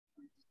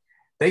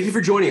Thank you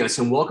for joining us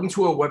and welcome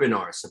to our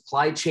webinar,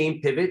 Supply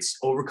Chain Pivots,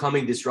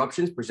 Overcoming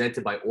Disruptions,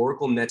 presented by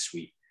Oracle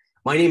NetSuite.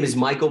 My name is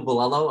Michael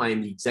Bilello. I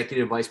am the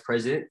Executive Vice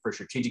President for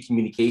Strategic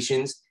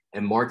Communications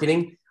and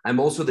Marketing. I'm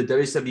also the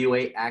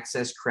WSWA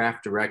Access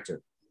Craft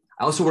Director.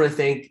 I also want to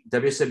thank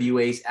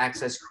WSWA's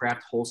Access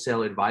Craft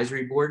Wholesale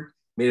Advisory Board,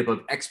 made up of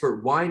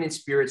expert wine and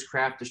spirits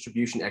craft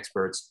distribution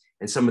experts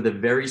and some of the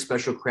very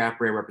special craft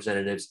brand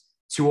representatives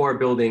to our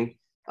building.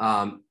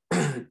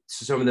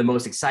 Some of the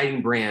most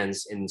exciting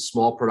brands in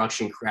small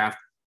production craft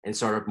and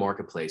startup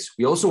marketplace.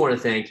 We also want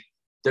to thank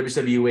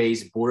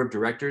WSWA's Board of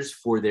Directors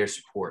for their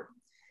support.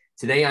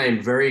 Today, I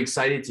am very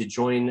excited to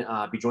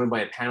be joined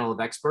by a panel of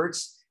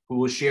experts who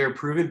will share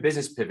proven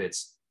business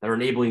pivots that are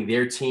enabling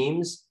their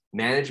teams,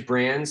 manage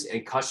brands,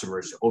 and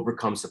customers to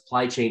overcome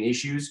supply chain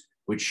issues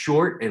with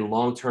short and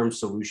long-term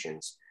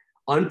solutions.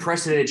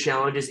 Unprecedented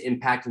challenges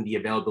impacting the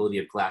availability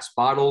of glass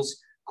bottles,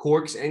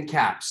 corks, and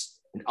caps,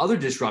 and other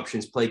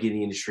disruptions plaguing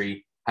the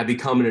industry have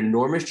become an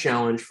enormous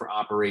challenge for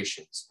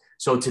operations.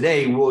 So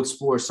today we'll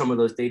explore some of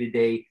those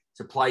day-to-day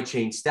supply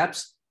chain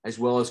steps, as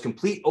well as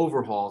complete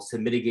overhauls to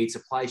mitigate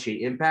supply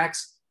chain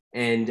impacts.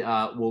 And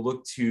we'll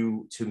look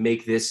to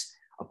make this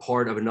a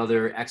part of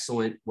another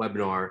excellent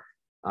webinar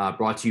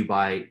brought to you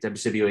by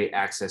WSWA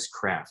Access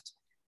Craft.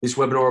 This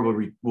webinar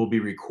will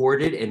be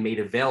recorded and made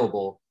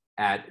available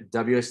at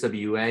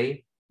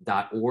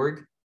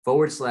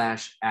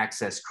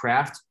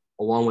wswa.org/accesscraft,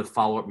 along with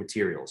follow-up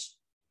materials.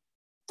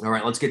 All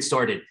right, let's get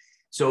started.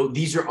 So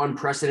these are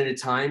unprecedented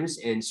times.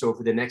 And so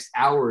for the next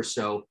hour or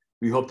so,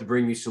 we hope to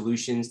bring you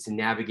solutions to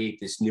navigate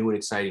this new and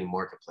exciting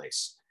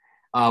marketplace.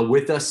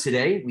 With us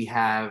today, we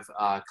have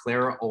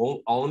Clara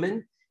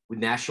Allaman, with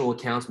National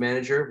Accounts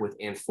Manager with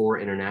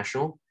Anfora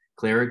International.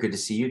 Clara, good to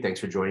see you. Thanks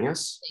for joining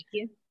us. Thank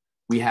you.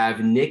 We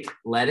have Nick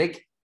Ladig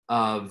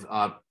of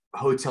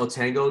Hotel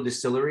Tango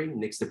Distillery.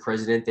 Nick's the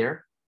president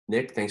there.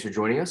 Nick, thanks for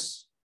joining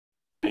us.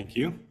 Thank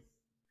you.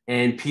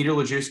 And Peter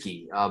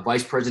Lijewski,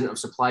 Vice President of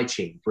Supply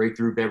Chain,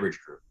 Breakthru Beverage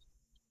Group.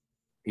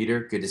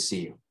 Peter, good to see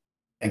you.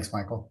 Thanks,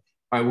 Michael.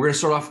 All right, we're going to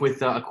start off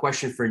with a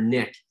question for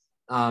Nick.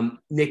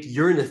 Nick,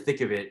 you're in the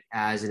thick of it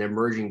as an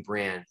emerging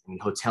brand. I mean,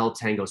 Hotel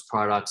Tango's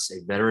products,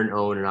 a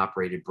veteran-owned and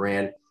operated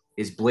brand,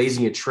 is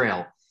blazing a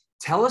trail.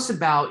 Tell us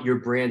about your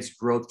brand's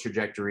growth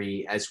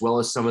trajectory, as well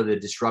as some of the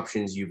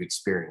disruptions you've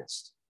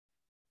experienced.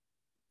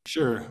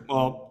 Sure.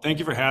 Well, thank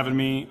you for having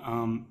me.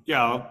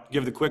 I'll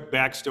give the quick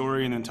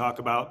backstory and then talk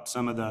about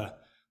some of the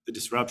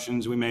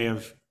disruptions we may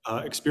have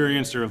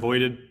experienced or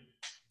avoided.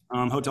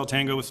 Hotel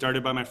Tango was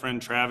started by my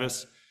friend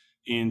Travis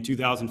in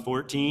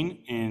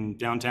 2014 in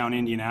downtown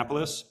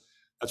Indianapolis.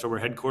 That's where we're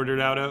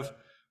headquartered out of.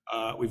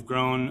 We've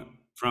grown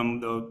from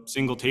the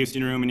single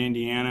tasting room in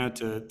Indiana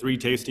to 3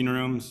 tasting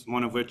rooms,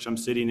 one of which I'm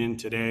sitting in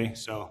today.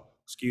 So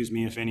excuse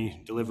me if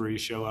any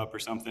deliveries show up or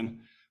something.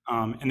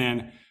 And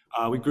then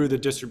we grew the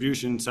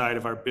distribution side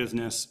of our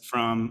business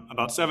from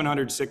about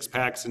 700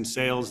 six-packs in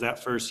sales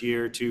that first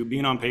year to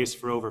being on pace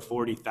for over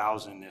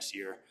 40,000 this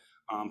year,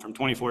 from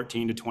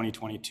 2014 to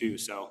 2022.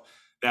 So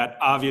that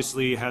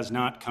obviously has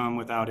not come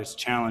without its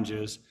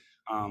challenges.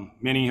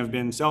 Many have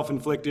been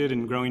self-inflicted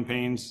and growing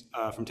pains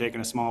from taking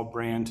a small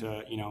brand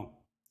to,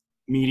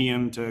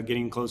 medium to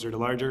getting closer to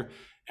larger.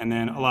 And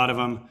then a lot of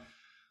them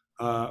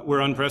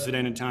were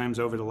unprecedented times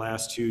over the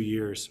last 2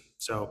 years.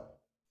 So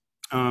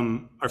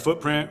our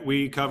footprint,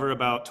 we cover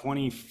about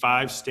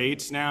 25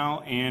 states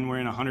now, and we're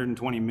in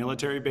 120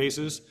 military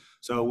bases.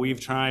 So we've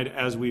tried,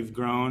 as we've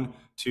grown,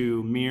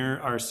 to mirror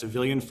our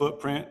civilian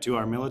footprint to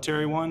our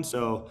military one.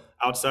 So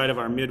outside of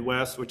our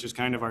Midwest, which is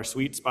kind of our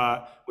sweet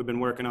spot, we've been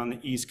working on the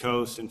East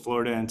Coast and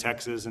Florida and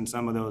Texas and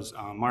some of those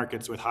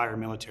markets with higher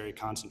military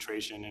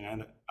concentration.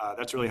 And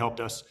that's really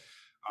helped us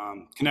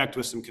connect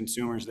with some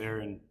consumers there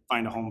and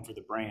find a home for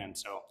the brand.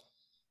 So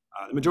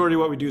the majority of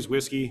what we do is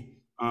whiskey.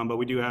 But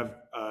we do have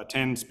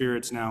 10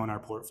 spirits now in our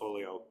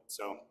portfolio.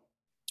 So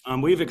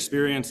we've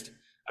experienced,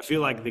 I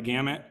feel like, the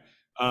gamut,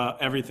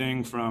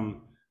 everything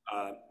from,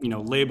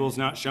 labels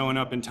not showing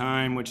up in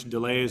time, which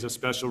delays a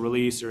special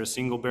release or a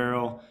single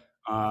barrel,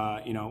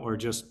 or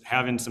just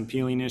having some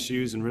peeling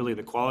issues and really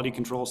the quality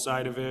control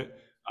side of it.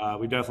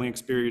 We definitely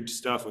experienced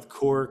stuff with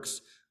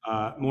corks.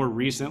 More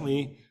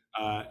recently,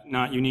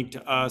 not unique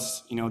to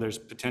us, there's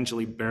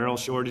potentially barrel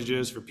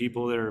shortages for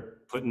people that are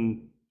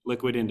putting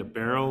liquid into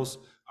barrels.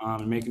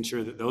 And making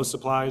sure that those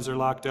supplies are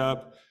locked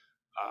up.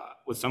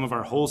 With some of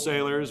our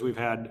wholesalers, we've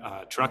had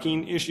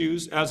trucking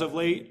issues as of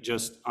late,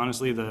 just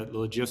honestly the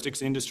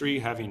logistics industry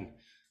having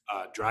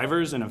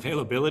drivers and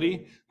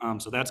availability.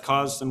 So that's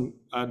caused some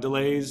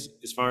delays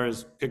as far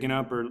as picking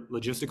up or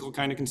logistical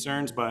kind of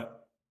concerns.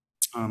 But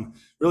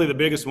really the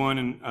biggest one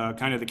and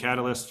kind of the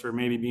catalyst for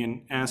maybe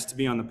being asked to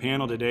be on the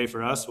panel today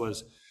for us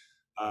was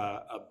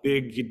a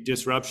big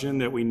disruption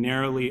that we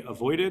narrowly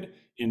avoided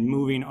in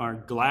moving our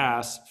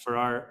glass for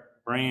our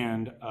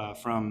brand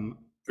from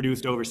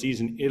produced overseas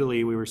in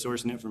Italy. We were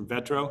sourcing it from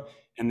Vetro.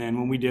 And then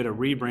when we did a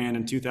rebrand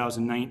in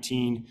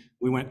 2019,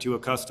 we went to a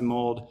custom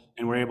mold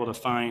and were able to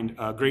find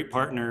a great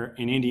partner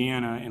in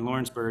Indiana, in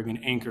Lawrenceburg, an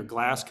Anchor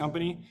Glass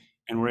company.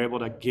 and we're able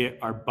to get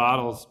our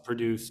bottles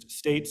produced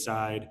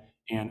stateside,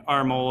 and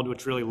our mold,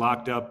 which really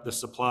locked up the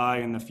supply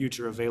and the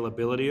future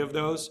availability of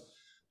those.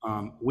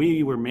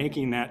 We were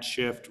making that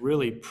shift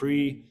really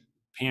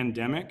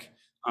pre-pandemic.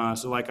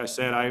 So like I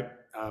said,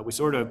 we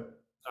sort of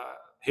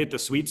hit the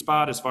sweet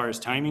spot as far as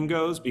timing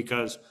goes,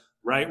 because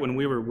right when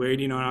we were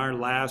waiting on our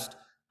last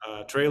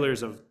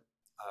trailers of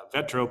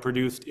Vetro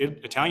produced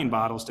Italian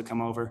bottles to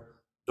come over,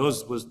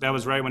 that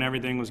was right when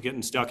everything was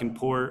getting stuck in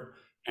port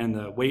and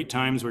the wait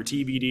times were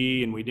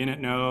TBD and we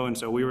didn't know. And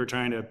so we were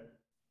trying to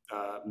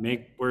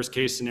make worst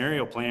case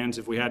scenario plans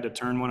if we had to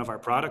turn one of our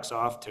products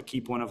off to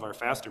keep one of our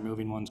faster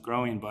moving ones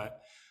growing. But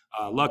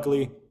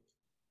luckily,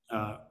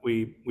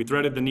 we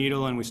threaded the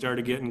needle and we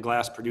started getting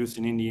glass produced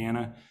in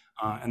Indiana.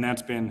 And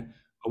that's been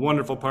a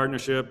wonderful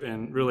partnership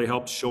and really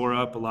helped shore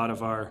up a lot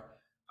of our,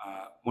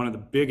 one of the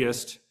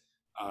biggest,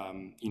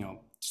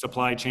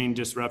 supply chain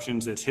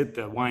disruptions that's hit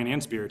the wine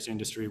and spirits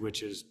industry,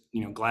 which is,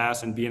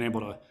 glass, and being able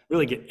to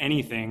really get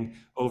anything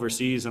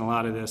overseas and a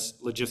lot of this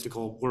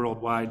logistical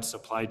worldwide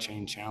supply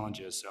chain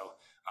challenges. So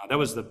that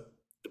was the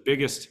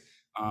biggest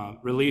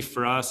relief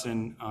for us.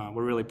 And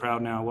we're really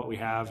proud now of what we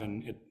have,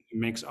 and it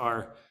makes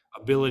our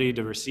ability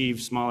to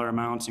receive smaller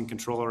amounts and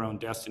control our own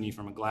destiny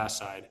from a glass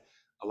side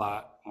a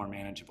lot more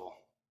manageable.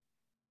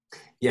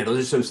 Yeah, those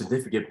are some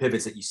significant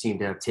pivots that you seem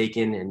to have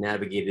taken and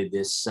navigated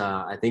this,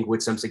 I think,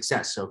 with some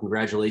success. So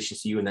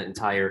congratulations to you and that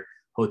entire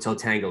Hotel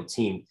Tango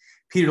team.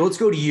 Peter, let's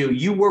go to you.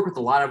 You work with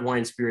a lot of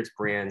wine spirits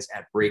brands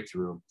at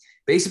Breakthru.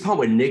 Based upon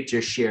what Nick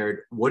just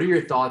shared, what are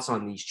your thoughts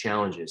on these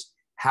challenges?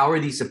 How are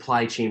these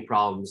supply chain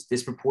problems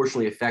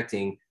disproportionately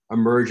affecting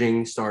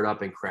emerging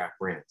startup and craft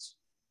brands?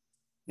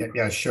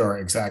 Yeah, sure,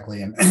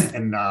 exactly. And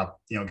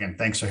again,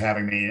 thanks for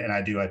having me. And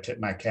I tip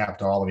my cap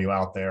to all of you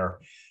out there.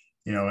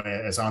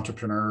 As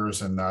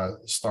entrepreneurs and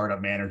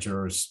startup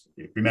managers,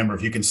 remember,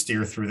 if you can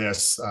steer through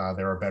this,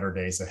 there are better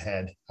days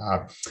ahead.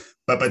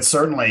 But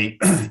certainly,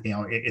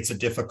 it's a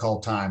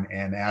difficult time.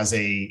 And as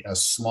a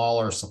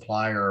smaller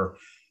supplier,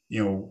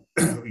 you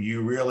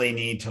really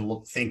need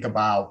to think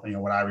about,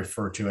 what I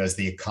refer to as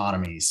the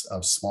economies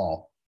of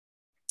small.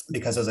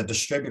 Because as a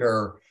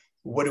distributor,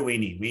 what do we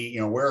need?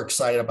 We're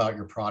excited about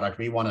your product.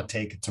 We want to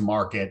take it to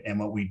market. And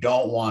what we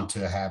don't want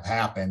to have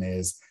happen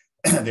is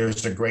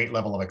there's a great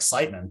level of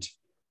excitement.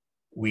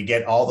 We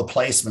get all the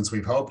placements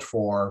we've hoped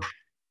for,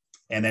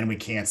 and then we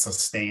can't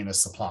sustain the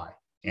supply.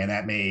 And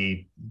that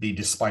may be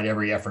despite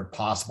every effort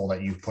possible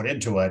that you've put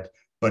into it.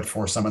 But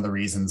for some of the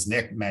reasons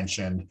Nick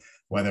mentioned,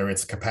 whether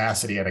it's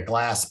capacity at a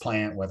glass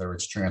plant, whether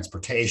it's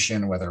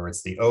transportation, whether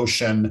it's the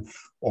ocean,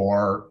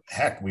 or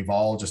heck, we've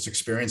all just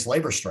experienced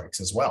labor strikes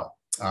as well.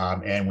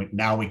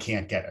 Now we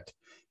can't get it.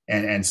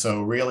 And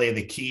so really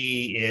the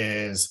key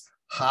is,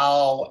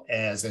 how,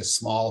 as a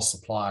small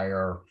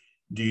supplier,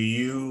 do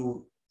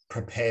you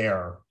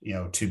prepare,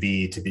 to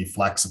be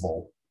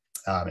flexible?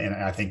 And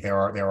I think there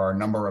are a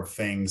number of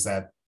things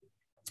that,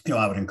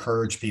 I would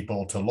encourage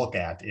people to look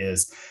at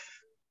is,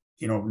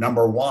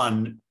 number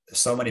one,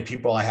 so many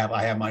people, I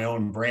have my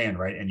own brand,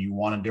 right? And you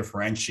want to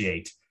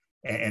differentiate.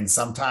 And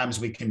sometimes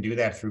we can do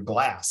that through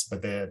glass,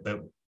 but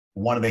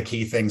one of the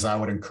key things I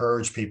would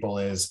encourage people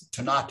is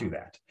to not do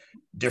that.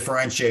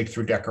 Differentiate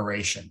through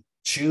decoration.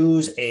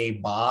 Choose a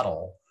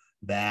bottle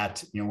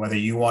that, whether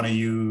you want to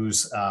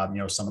use,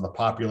 some of the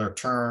popular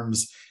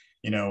terms,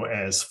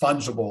 as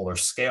fungible or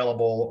scalable,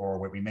 or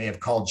what we may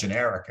have called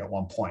generic at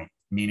one point,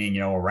 meaning,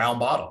 a round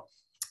bottle.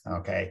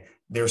 Okay.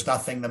 There's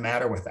nothing the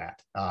matter with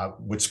that.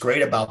 What's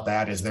great about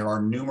that is there are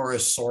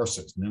numerous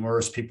sources,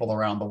 numerous people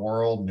around the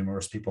world,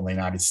 numerous people in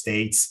the United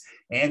States,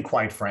 and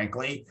quite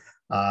frankly,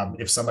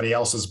 if somebody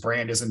else's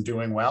brand isn't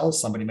doing well,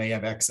 somebody may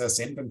have excess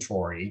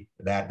inventory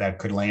that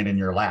could land in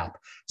your lap.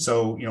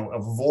 So,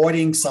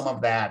 avoiding some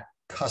of that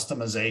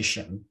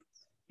customization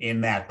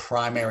in that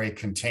primary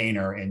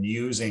container and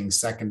using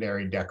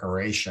secondary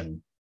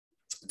decoration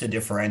to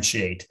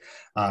differentiate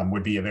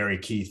would be a very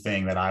key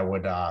thing that I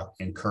would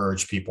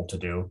encourage people to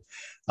do.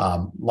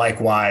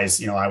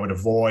 Likewise, I would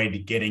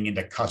avoid getting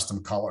into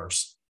custom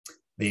colors.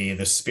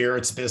 The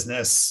spirits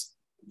business,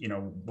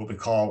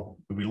 what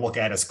we look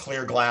at as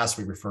clear glass,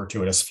 we refer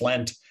to it as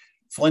flint.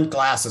 Flint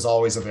glass is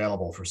always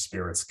available for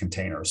spirits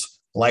containers.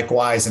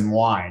 Likewise, in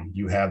wine,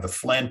 you have the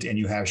flint and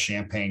you have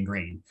champagne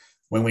green.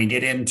 When we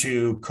get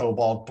into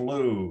cobalt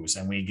blues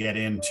and we get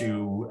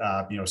into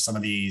some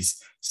of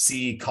these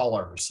sea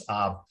colors,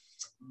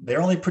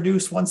 they're only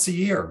produced once a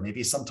year,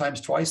 maybe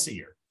sometimes twice a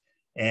year.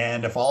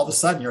 And if all of a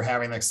sudden you're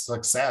having the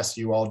success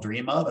you all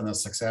dream of and the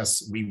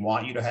success we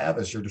want you to have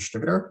as your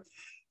distributor,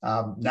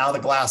 now the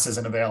glass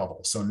isn't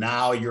available. So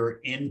now you're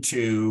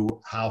into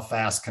how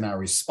fast can I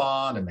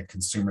respond, and the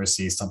consumer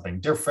sees something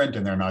different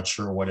and they're not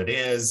sure what it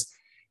is.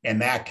 And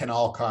that can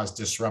all cause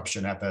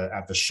disruption at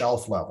the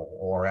shelf level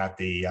or at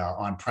the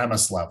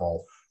on-premise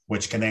level,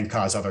 which can then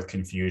cause other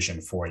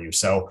confusion for you.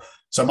 So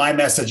my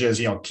message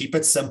is, keep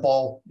it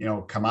simple,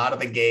 come out of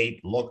the gate,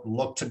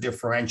 look to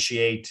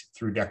differentiate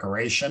through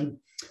decoration,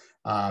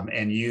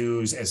 and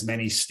use as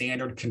many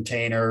standard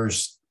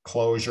containers,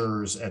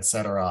 closures, et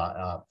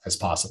cetera, as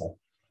possible.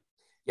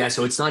 Yeah,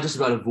 so it's not just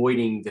about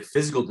avoiding the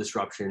physical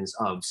disruptions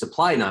of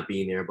supply not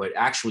being there, but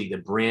actually the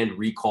brand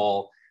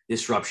recall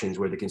disruptions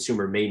where the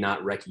consumer may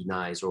not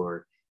recognize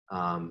or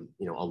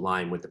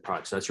align with the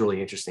product. So that's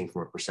really interesting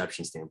from a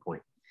perception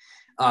standpoint.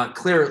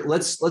 Clara,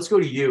 let's go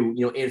to you.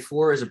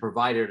 Anfora is a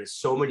provider to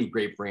so many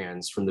great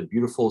brands, from the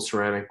beautiful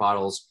ceramic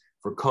bottles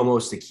for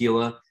Como's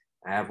tequila.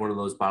 I have one of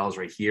those bottles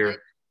right here.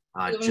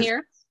 Just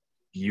here.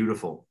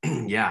 Beautiful,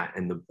 yeah,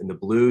 and the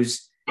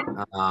blues,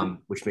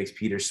 which makes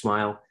Peter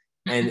smile,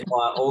 and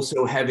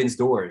also Heaven's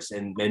Doors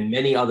and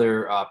many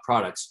other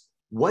products.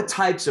 What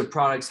types of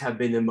products have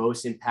been the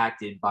most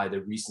impacted by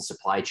the recent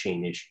supply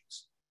chain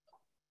issues?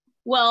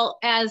 Well,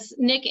 as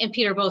Nick and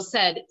Peter both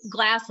said,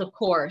 glass, of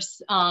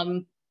course,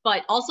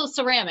 but also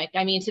ceramic.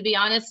 I mean, to be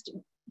honest,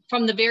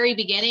 from the very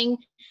beginning,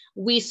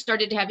 we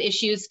started to have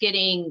issues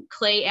getting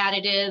clay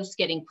additives,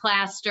 getting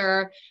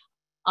plaster,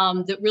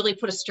 that really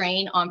put a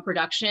strain on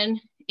production.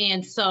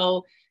 And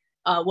so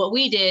what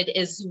we did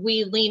is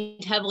we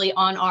leaned heavily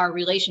on our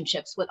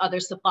relationships with other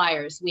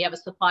suppliers. We have a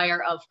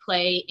supplier of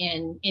clay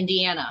in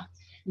Indiana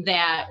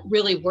that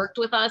really worked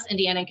with us,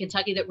 Indiana and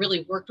Kentucky, that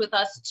really worked with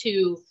us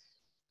to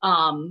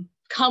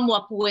come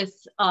up with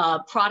a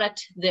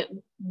product that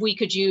we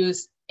could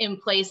use in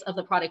place of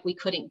the product we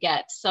couldn't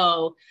get.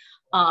 So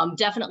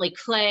definitely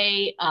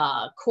clay,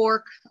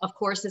 cork, of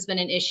course, has been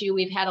an issue.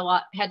 We've had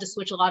to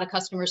switch a lot of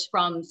customers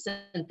from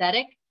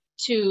synthetic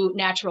to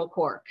natural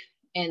cork.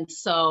 And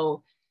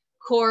so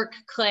cork,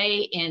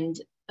 clay, and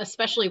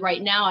especially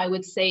right now, I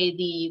would say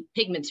the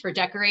pigments for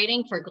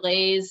decorating, for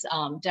glaze,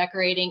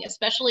 decorating,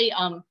 especially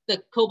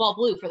the cobalt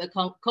blue for the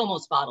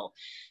Como's bottle.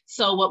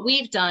 So what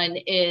we've done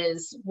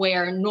is,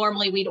 where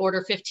normally we'd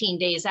order 15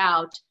 days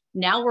out,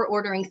 now we're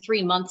ordering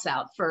 3 months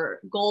out for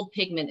gold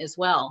pigment as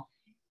well.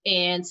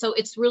 And so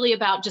it's really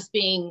about just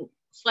being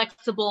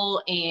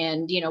flexible,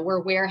 and,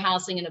 we're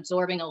warehousing and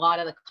absorbing a lot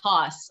of the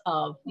costs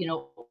of,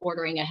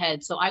 ordering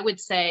ahead. So I would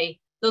say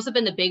those have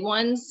been the big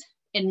ones.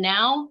 And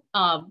now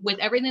with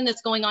everything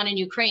that's going on in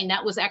Ukraine,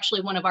 that was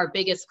actually one of our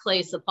biggest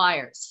clay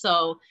suppliers.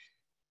 So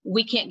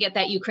we can't get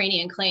that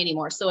Ukrainian clay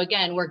anymore. So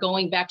again, we're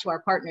going back to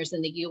our partners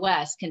in the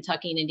US,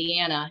 Kentucky and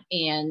Indiana,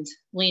 and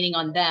leaning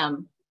on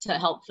them to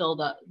help fill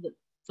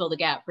the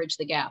gap, bridge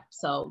the gap.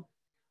 So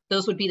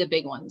those would be the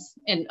big ones.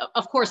 And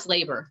of course,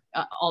 labor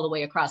all the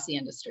way across the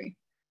industry.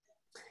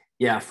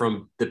 Yeah,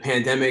 from the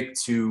pandemic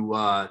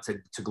to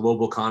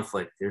global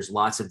conflict, there's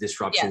lots of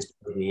disruptions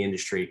in the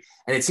industry.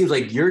 And it seems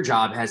like your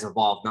job has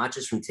evolved, not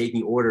just from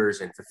taking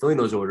orders and fulfilling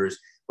those orders,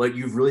 but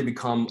you've really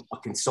become a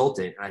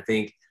consultant. And I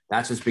think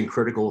that's what's been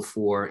critical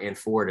for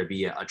Anfora to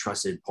be a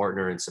trusted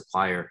partner and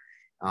supplier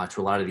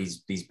to a lot of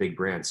these big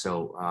brands.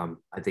 So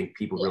I think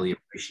people really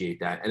appreciate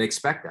that and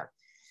expect that.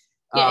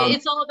 Yeah,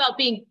 it's all about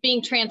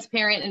being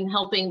transparent and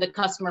helping the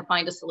customer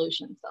find a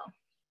solution. So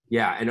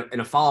yeah,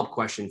 and a follow-up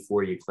question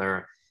for you,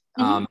 Clara.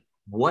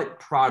 What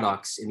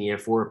products in the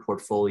Anfora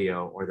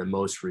portfolio are the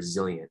most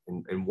resilient,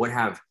 and what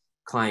have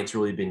clients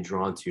really been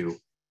drawn to,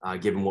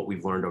 given what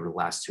we've learned over the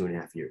last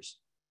 2.5 years?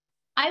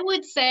 I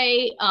would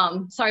say,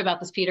 sorry about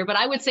this, Peter, but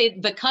I would say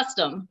the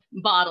custom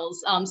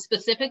bottles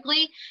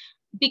specifically,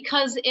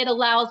 because it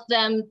allows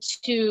them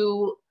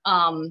to,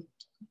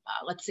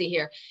 let's see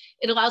here,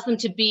 it allows them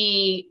to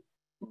be,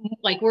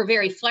 like, we're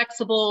very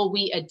flexible,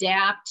 we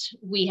adapt,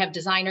 we have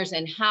designers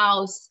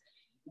in-house,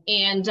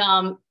 and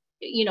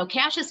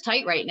cash is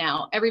tight right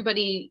now.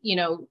 Everybody,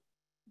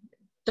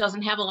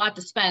 doesn't have a lot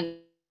to spend.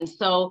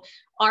 So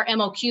our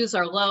MOQs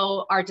are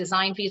low, our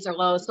design fees are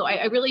low. So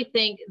I really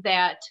think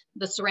that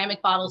the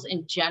ceramic bottles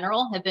in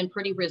general have been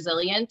pretty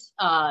resilient,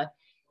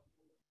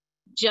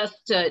 just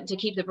to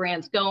keep the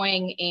brands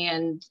going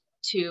and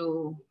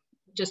to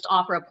just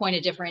offer a point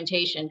of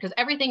differentiation, because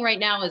everything right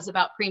now is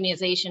about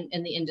premiumization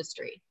in the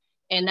industry.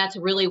 And that's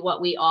really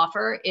what we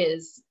offer,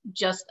 is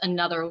just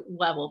another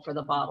level for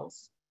the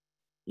bottles.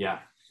 Yeah.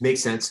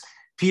 Makes sense.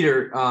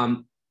 Peter,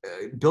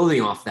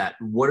 building off that,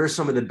 what are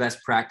some of the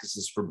best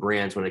practices for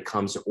brands when it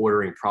comes to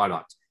ordering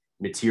product,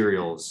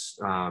 materials,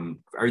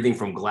 everything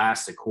from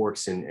glass to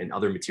corks and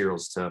other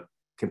materials to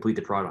complete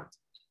the product?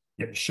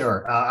 Yeah,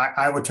 sure.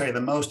 I would tell you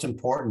the most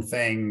important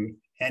thing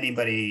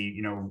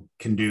anybody,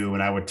 can do,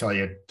 and I would tell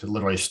you to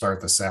literally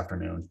start this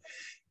afternoon,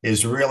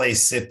 is really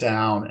sit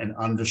down and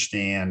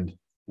understand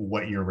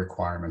what your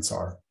requirements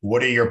are.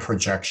 What are your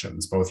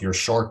projections, both your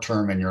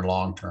short-term and your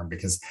long-term?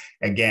 Because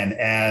again,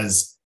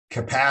 as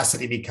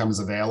capacity becomes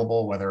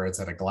available, whether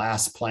it's at a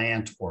glass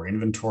plant or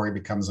inventory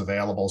becomes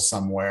available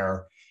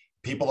somewhere,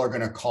 people are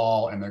going to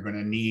call and they're going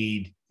to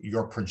need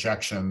your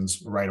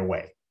projections right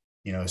away.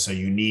 So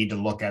you need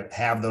to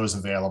have those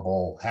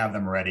available, have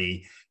them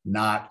ready,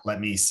 not let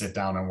me sit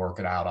down and work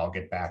it out, I'll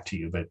get back to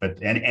you. But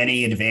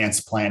any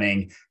advanced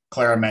planning,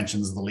 Clara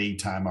mentions the lead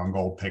time on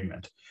gold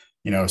pigment.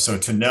 So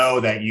to know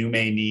that you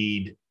may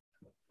need,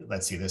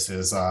 let's see, this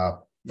is,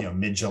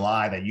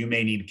 mid-July, that you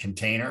may need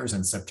containers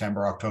in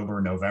September,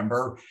 October,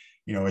 November,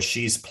 as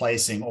she's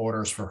placing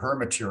orders for her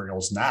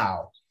materials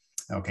now,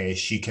 okay,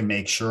 she can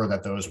make sure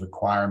that those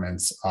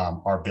requirements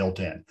are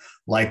built in.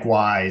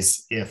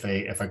 Likewise, if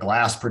a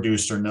glass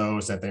producer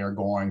knows that they are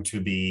going to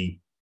be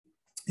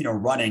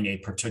running a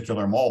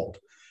particular mold.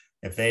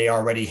 If they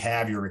already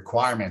have your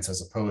requirements,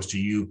 as opposed to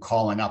you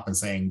calling up and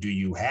saying, do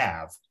you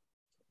have?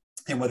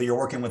 And whether you're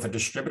working with a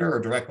distributor or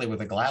directly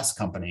with a glass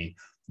company,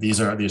 these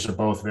are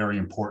both very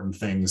important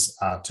things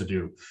to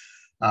do.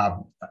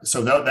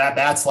 So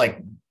that's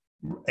like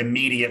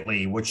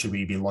immediately what should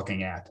we be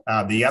looking at.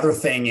 The other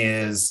thing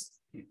is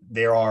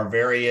there are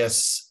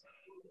various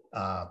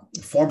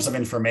forms of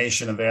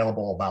information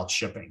available about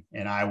shipping.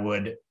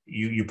 And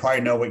you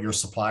probably know what your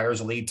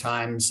suppliers' lead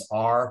times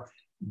are,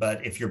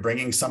 but if you're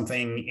bringing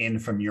something in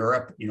from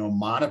Europe,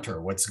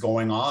 monitor what's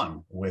going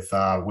on with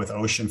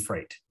ocean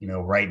freight.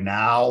 Right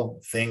now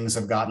things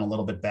have gotten a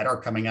little bit better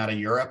coming out of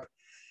Europe,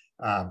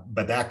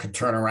 but that could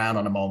turn around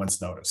on a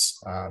moment's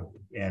notice.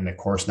 And of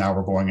course, now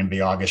we're going into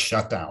the August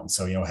shutdown.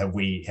 So,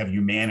 have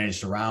you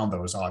managed around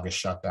those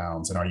August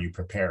shutdowns, and are you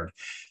prepared?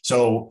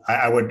 So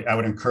I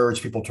would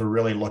encourage people to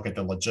really look at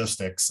the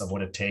logistics of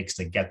what it takes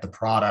to get the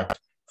product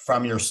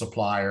from your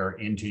supplier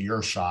into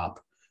your shop,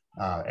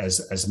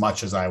 as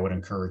much as I would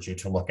encourage you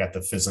to look at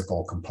the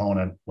physical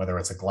component, whether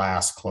it's a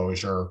glass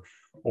closure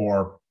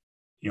or,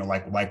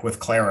 like with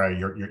Clara,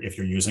 if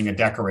you're using a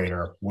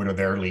decorator, what are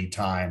their lead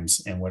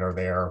times and what are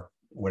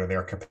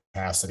their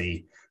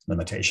capacity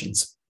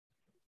limitations?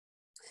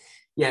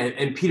 Yeah,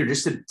 and Peter,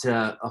 just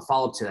to a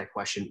follow up to that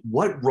question,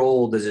 what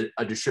role does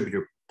a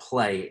distributor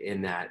play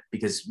in that?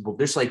 Because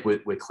just like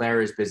with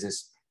Clara's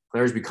business,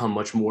 Clara's become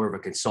much more of a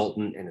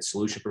consultant and a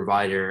solution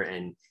provider,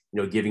 and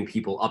giving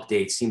people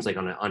updates seems like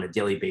on a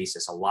daily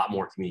basis, a lot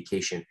more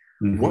communication.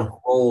 Mm-hmm. What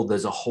role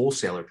does a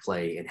wholesaler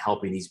play in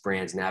helping these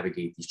brands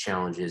navigate these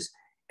challenges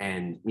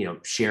and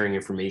sharing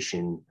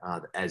information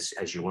as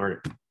you learn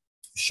it?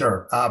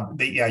 Sure.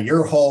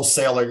 Your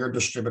wholesaler, your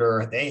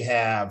distributor, they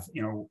have,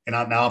 and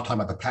now I'm talking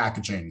about the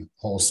packaging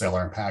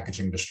wholesaler and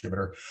packaging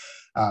distributor.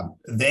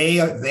 They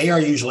are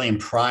usually in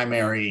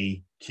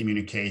primary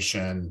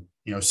communication,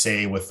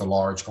 say with the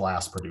large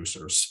glass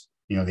producers,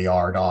 the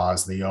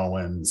Ardaws, the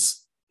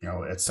Owens,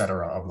 et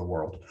cetera, of the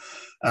world.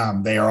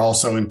 They are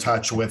also in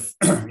touch with,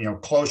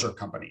 closure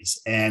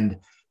companies. And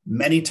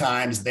many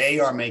times they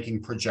are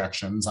making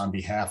projections on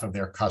behalf of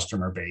their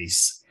customer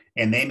base,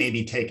 and they may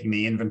be taking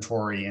the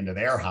inventory into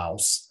their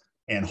house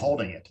and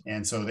holding it.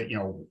 And so that,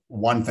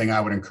 one thing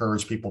I would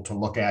encourage people to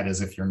look at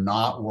is if you're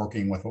not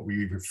working with what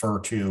we refer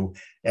to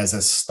as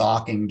a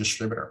stocking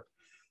distributor.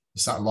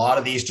 So a lot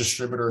of these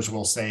distributors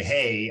will say,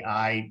 hey,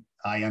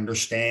 I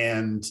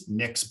understand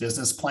Nick's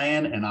business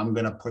plan and I'm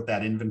going to put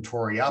that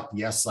inventory up.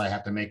 Yes, I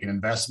have to make an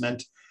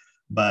investment,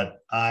 but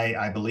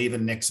I believe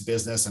in Nick's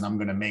business and I'm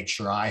going to make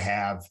sure I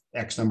have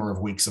X number of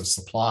weeks of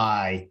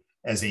supply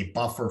as a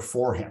buffer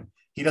for him.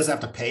 He doesn't have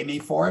to pay me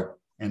for it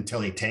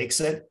until he takes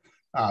it.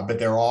 But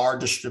there are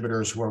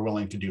distributors who are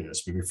willing to do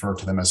this. We refer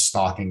to them as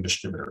stocking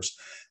distributors.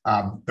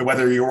 But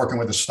whether you're working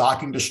with a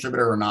stocking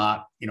distributor or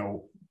not,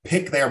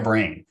 pick their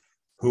brain.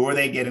 Who are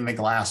they getting the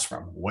glass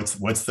from?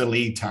 What's the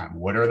lead time?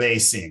 What are they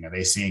seeing? Are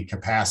they seeing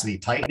capacity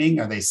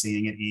tightening? Are they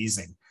seeing it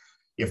easing?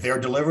 If they're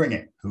delivering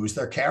it, who's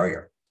their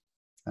carrier?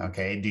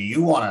 Okay. Do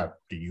you want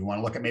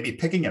to look at maybe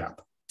picking it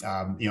up?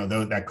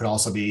 Though that could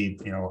also be,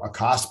 a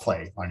cost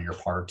play on your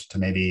part to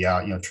maybe,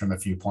 trim a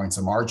few points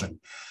of margin.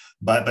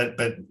 But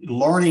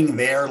learning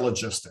their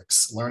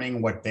logistics,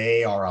 learning what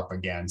they are up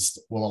against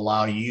will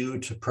allow you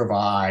to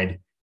provide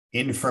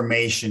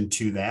information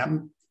to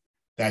them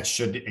that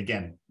should,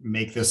 again,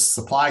 make this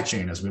supply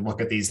chain, as we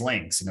look at these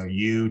links,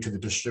 you to the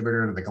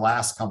distributor, to the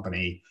glass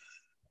company,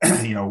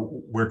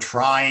 we're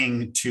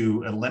trying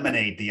to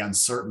eliminate the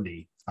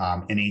uncertainty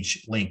in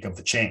each link of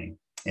the chain.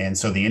 And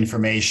so the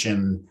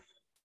information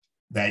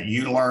that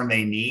you learn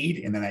they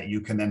need and then that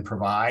you can then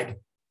provide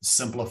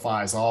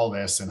simplifies all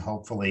this, and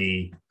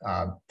hopefully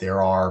there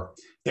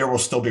will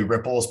still be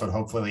ripples, but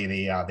hopefully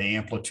the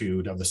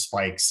amplitude of the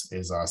spikes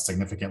is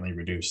significantly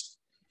reduced.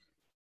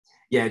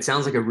 Yeah, it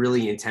sounds like a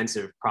really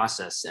intensive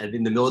process. And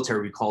in the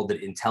military, we called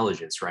it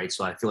intelligence, right?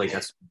 So I feel like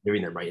that's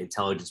doing them, right?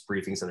 Intelligence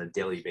briefings on a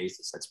daily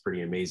basis. That's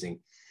pretty amazing.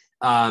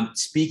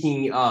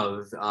 Speaking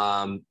of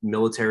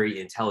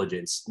military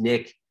intelligence,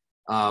 Nick,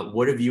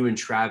 what have you and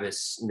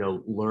Travis,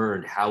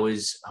 learned? How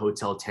is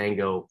Hotel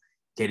Tango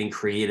getting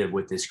creative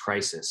with this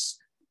crisis?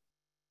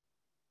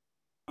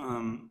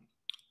 Well,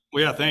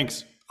 yeah,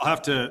 thanks. I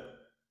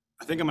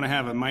think I'm going to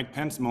have a Mike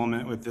Pence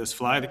moment with this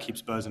fly that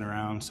keeps buzzing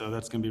around. So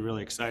that's going to be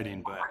really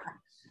exciting. But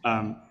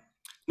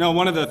no,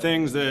 one of the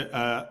things that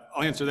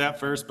I'll answer that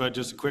first, but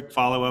just a quick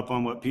follow up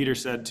on what Peter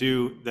said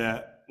too,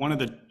 that one of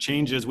the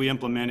changes we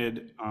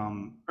implemented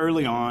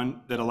early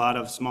on that a lot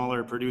of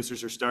smaller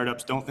producers or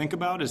startups don't think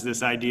about is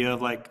this idea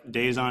of like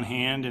days on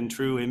hand and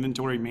true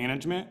inventory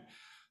management.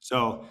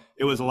 So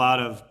it was a lot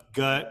of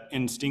gut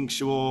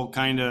instinctual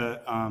kind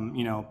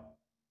of,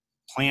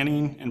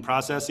 planning and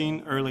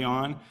processing early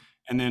on.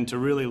 And then to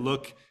really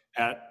look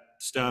at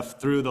stuff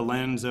through the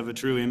lens of a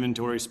true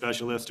inventory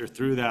specialist or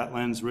through that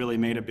lens really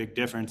made a big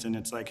difference. And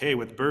it's like, hey,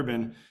 with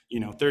bourbon,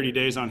 30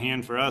 days on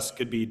hand for us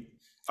could be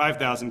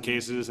 5,000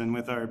 cases. And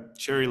with our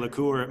cherry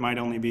liqueur, it might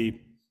only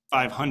be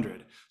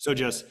 500. So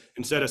just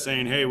instead of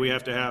saying, hey, we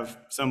have to have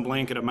some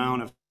blanket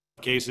amount of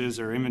cases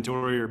or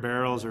inventory or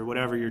barrels or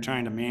whatever you're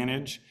trying to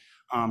manage,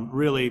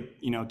 really,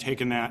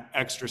 taking that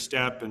extra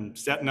step and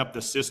setting up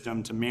the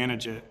system to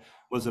manage it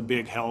was a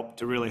big help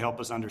to really help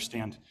us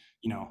understand,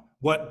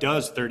 what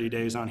does 30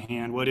 days on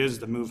hand, what is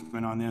the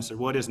movement on this, or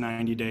what is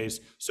 90 days,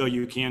 so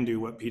you can do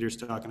what Peter's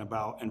talking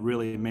about and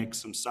really make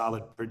some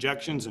solid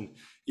projections. And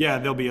yeah,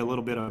 there'll be a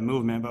little bit of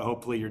movement, but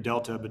hopefully your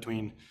delta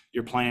between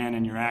your plan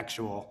and your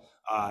actual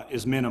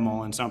is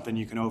minimal and something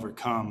you can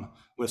overcome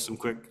with some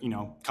quick,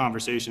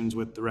 conversations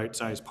with the right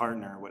size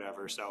partner or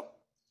whatever. So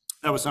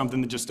that was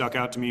something that just stuck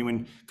out to me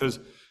because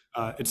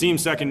it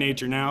seems second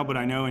nature now, but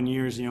I know in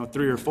years,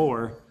 3 or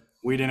 4,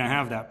 we didn't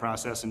have that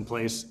process in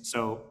place.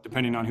 So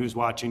depending on who's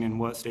watching and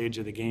what stage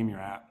of the game you're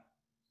at.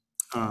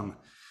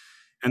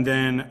 And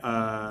then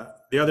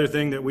the other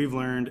thing that we've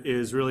learned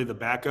is really the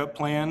backup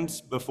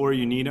plans before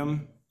you need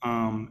them.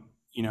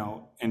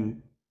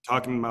 And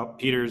talking about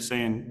Peter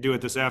saying, do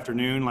it this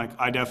afternoon, like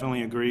I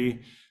definitely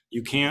agree.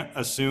 You can't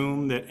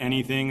assume that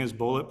anything is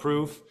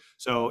bulletproof.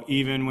 So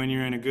even when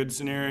you're in a good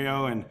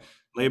scenario and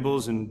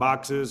labels and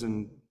boxes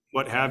and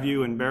what have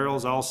you and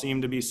barrels all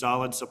seem to be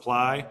solid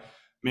supply,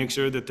 make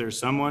sure that there's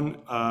someone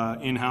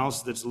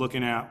in-house that's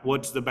looking at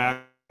what's the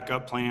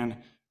backup plan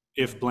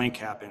if blank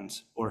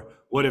happens, or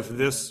what if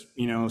this,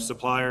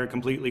 supplier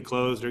completely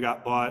closed or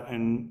got bought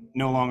and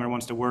no longer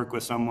wants to work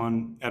with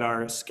someone at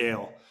our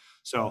scale.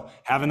 So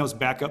having those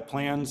backup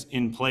plans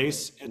in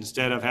place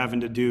instead of having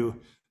to do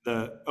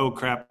the oh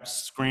crap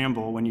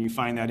scramble when you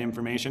find that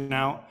information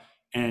out,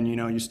 and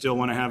you still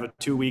want to have a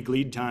 2-week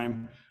lead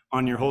time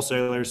on your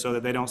wholesalers so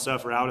that they don't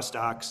suffer out of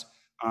stocks.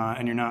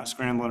 And you're not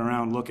scrambling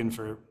around looking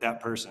for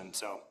that person.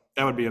 So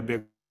that would be a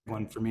big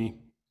one for me.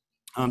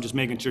 Just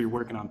making sure you're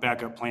working on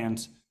backup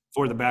plans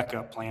for the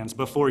backup plans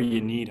before you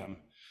need them.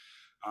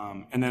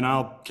 And then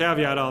I'll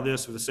caveat all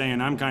this with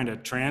saying I'm kind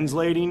of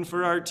translating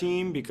for our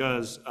team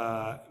because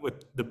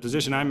with the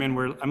position I'm in,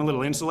 I'm a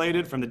little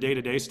insulated from the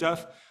day-to-day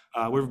stuff.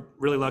 We're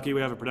really lucky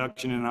we have a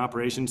production and an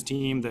operations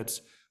team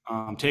that's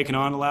taken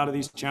on a lot of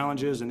these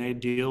challenges and they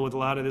deal with a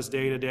lot of this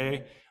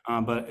day-to-day.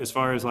 But as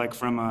far as like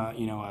from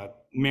a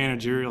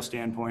managerial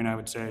standpoint, I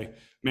would say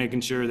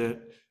making sure that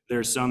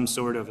there's some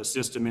sort of a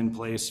system in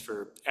place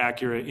for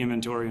accurate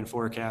inventory and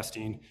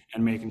forecasting,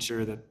 and making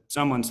sure that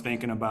someone's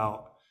thinking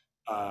about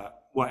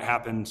what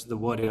happens, the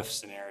what if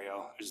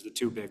scenario is the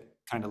 2 big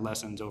kind of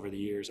lessons over the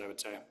years, I would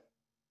say.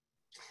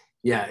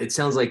 Yeah, it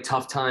sounds like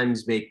tough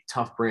times make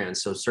tough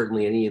brands. So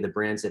certainly any of the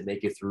brands that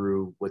make it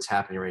through what's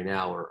happening right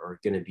now are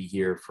going to be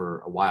here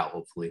for a while,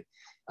 hopefully.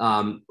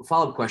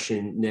 Follow-up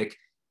question, Nick.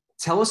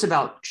 Tell us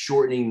about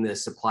shortening the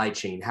supply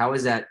chain. How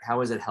has that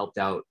helped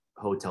out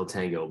Hotel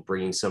Tango,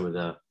 bringing some of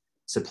the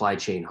supply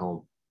chain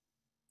home?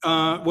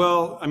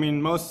 Well, I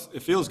mean,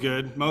 it feels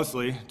good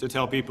mostly to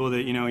tell people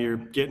that, you're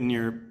getting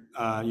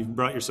you've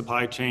brought your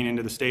supply chain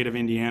into the state of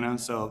Indiana.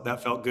 So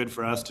that felt good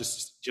for us to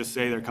just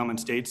say they're coming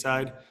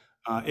stateside.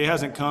 It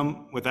hasn't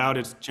come without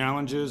its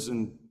challenges,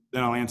 and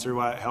then I'll answer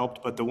why it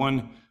helped. But the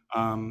one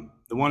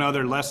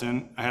other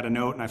lesson, I had a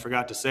note and I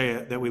forgot to say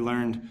it, that we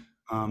learned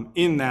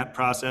in that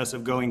process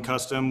of going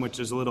custom, which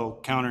is a little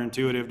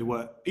counterintuitive to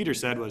what Peter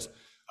said, was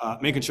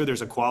making sure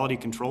there's a quality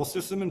control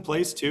system in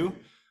place too.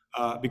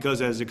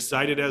 Because as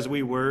excited as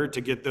we were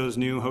to get those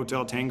new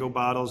Hotel Tango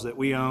bottles that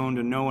we owned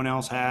and no one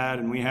else had,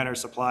 and we had our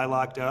supply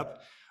locked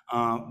up,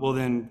 well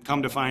then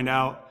come to find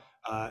out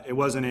it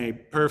wasn't a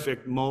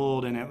perfect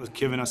mold and it was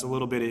giving us a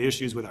little bit of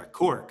issues with our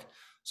cork.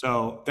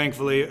 So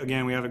thankfully,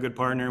 again, we have a good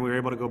partner. We were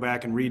able to go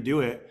back and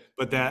redo it,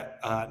 but that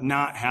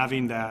not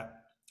having that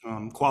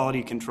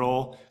quality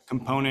control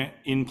component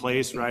in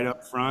place right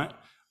up front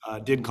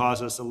did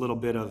cause us a little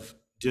bit of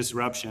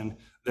disruption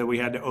that we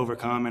had to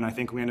overcome. And I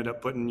think we ended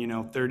up putting,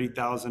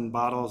 30,000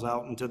 bottles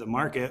out into the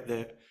market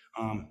that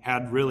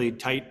had really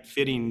tight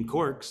fitting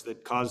corks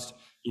that caused,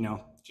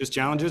 just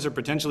challenges or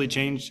potentially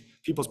changed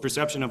people's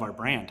perception of our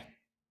brand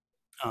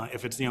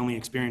if it's the only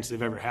experience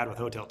they've ever had with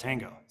Hotel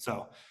Tango.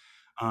 So,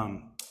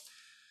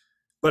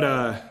 what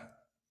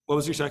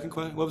was your second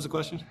question? What was the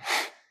question?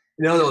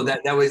 No,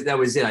 that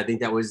was it. I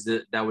think that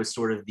was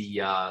sort of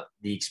the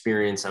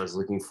experience I was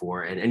looking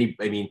for. And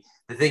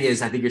the thing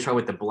is, I think you're talking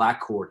about the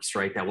black corks,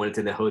 right? That went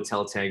into the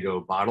Hotel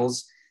Tango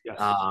bottles. Yes.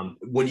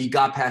 When you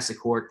got past the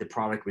cork, the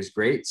product was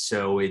great,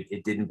 so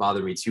it didn't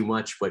bother me too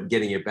much. But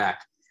getting it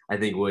back, I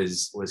think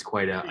was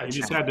quite a. You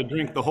just had to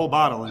drink the whole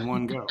bottle in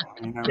one go.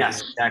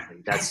 Yes,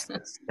 exactly.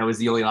 That was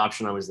the only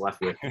option I was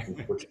left with,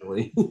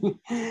 unfortunately.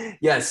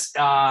 Yes.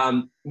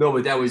 No,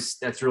 but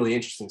that's really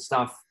interesting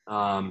stuff.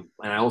 And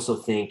I also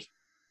think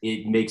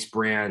it makes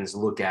brands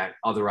look at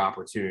other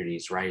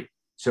opportunities, right?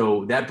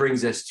 So that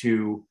brings us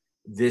to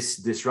this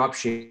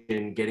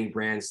disruption, getting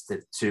brands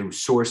to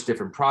source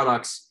different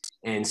products.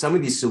 And some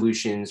of these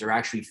solutions are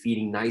actually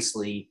feeding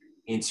nicely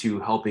into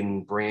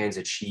helping brands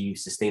achieve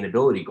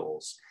sustainability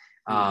goals.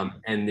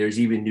 And there's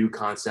even new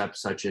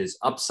concepts such as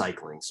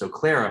upcycling. So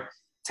Clara,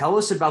 tell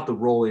us about the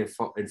role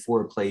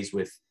Anfora plays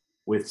with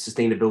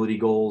sustainability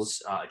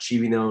goals,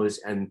 achieving those,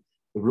 and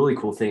the really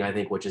cool thing, I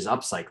think, which is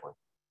upcycling.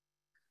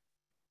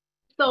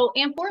 So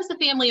Anfora is a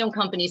family-owned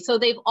company, so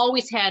they've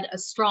always had a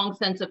strong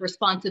sense of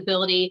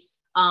responsibility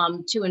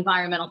to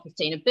environmental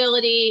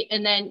sustainability,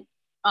 and then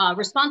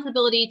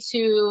responsibility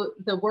to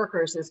the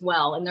workers as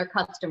well and their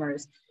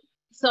customers.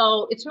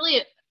 So it's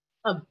really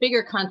a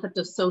bigger concept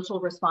of social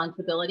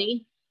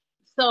responsibility.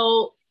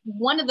 So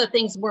one of the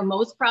things we're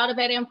most proud of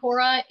at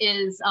Anfora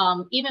is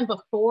even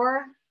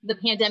before the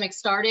pandemic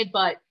started,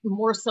 but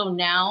more so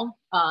now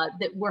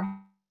that we're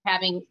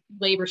having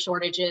labor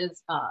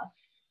shortages,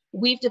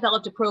 we've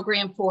developed a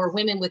program for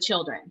women with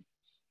children.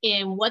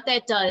 And what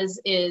that does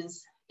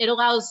is it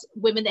allows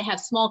women that have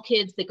small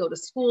kids that go to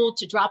school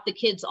to drop the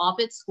kids off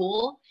at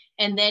school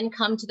and then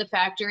come to the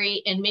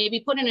factory and maybe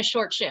put in a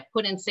short shift,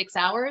 put in 6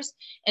 hours,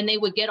 and they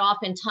would get off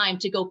in time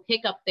to go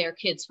pick up their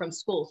kids from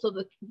school. So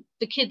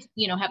the kids,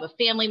 you know, have a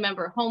family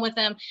member home with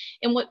them.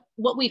 And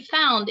what we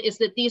found is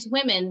that these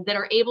women that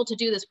are able to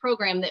do this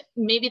program, that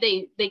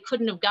maybe they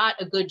couldn't have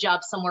got a good job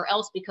somewhere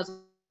else because of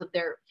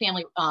their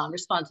family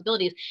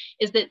responsibilities,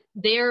 is that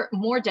they're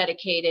more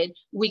dedicated,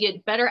 we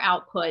get better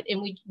output,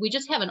 and we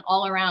just have an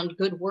all-around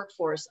good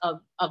workforce of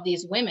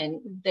these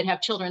women that have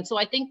children. So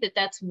I think that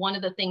that's one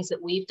of the things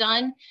that we've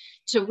done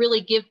to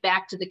really give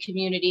back to the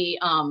community,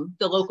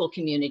 the local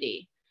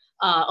community,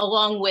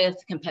 along with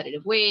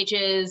competitive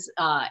wages,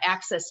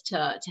 access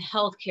to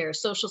healthcare,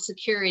 social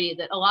security,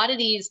 that a lot of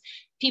these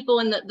people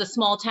in the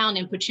small town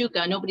in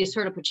Pachuca, nobody's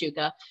heard of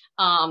Pachuca,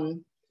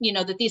 you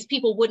know, that these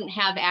people wouldn't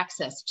have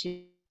access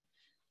to.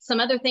 Some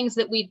other things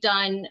that we've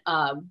done,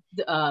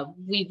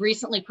 we've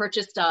recently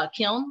purchased a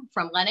kiln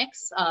from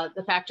Lennox,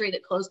 the factory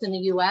that closed in the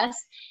US.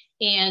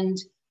 And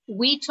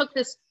we took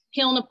this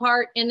kiln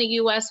apart in the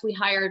US. We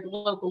hired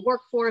local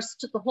workforce,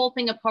 took the whole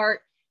thing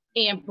apart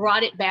and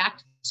brought it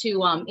back to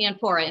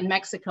Anfora in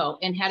Mexico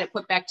and had it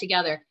put back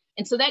together.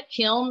 And so that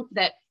kiln,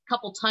 that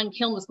couple-ton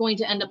kiln, was going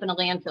to end up in a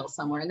landfill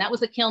somewhere. And that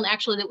was a kiln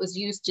actually that was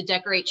used to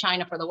decorate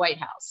China for the White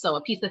House. So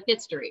a piece of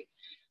history.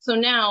 So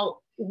now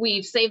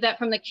we've saved that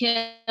from the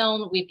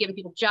kiln, we've given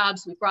people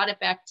jobs, we've brought it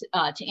back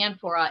to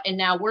Anfora, and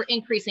now we're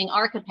increasing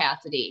our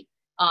capacity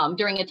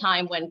during a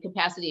time when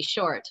capacity is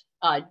short,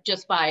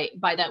 just by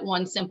that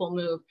one simple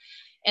move.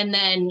 And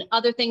then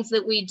other things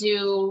that we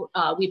do,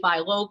 we buy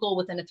local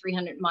within a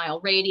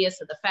 300-mile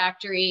radius of the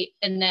factory.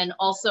 And then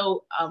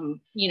also,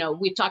 you know,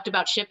 we've talked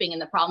about shipping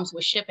and the problems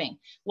with shipping.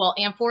 Well,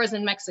 Anfora is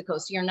in Mexico,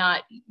 so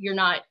you're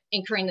not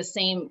incurring the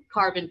same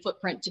carbon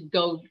footprint to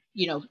go,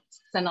 you know,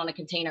 send on a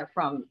container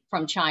from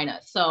China.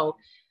 So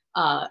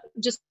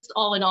just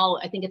all in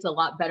all, I think it's a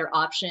lot better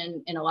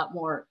option and a lot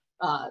more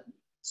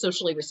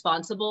socially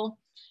responsible.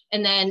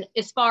 And then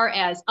as far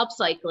as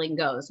upcycling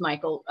goes,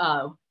 Michael,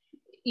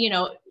 you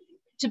know,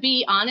 to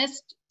be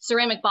honest,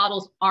 ceramic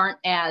bottles aren't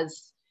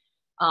as,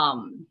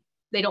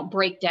 they don't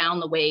break down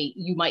the way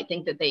you might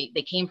think that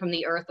they came from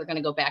the earth, they're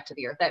gonna go back to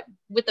the earth. That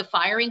with the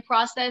firing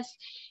process,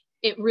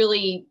 it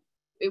really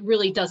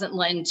doesn't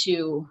lend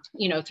to,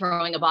 you know,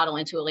 throwing a bottle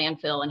into a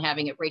landfill and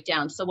having it break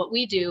down. So what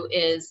we do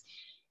is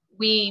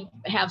we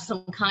have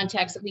some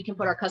contacts that we can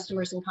put our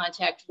customers in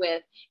contact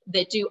with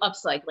that do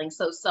upcycling.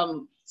 So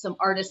some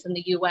artists in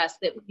the US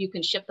that you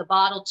can ship the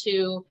bottle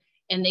to,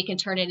 and they can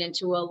turn it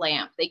into a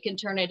lamp. They can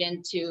turn it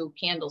into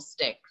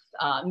candlesticks,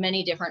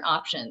 many different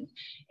options.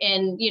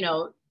 And, you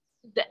know,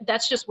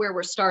 that's just where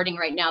we're starting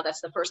right now. That's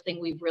the first thing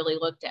we've really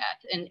looked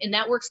at. And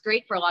that works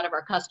great for a lot of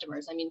our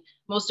customers. I mean,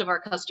 most of our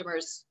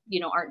customers, you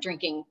know, aren't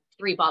drinking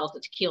 3 bottles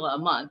of tequila a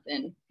month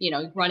and, you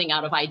know, running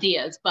out of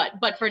ideas.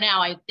 But for now,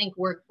 I think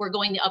we're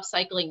going the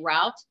upcycling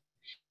route.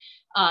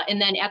 And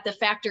then at the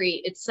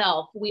factory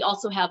itself, we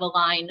also have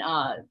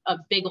a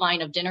big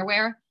line of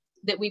dinnerware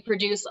that we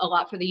produce a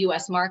lot for the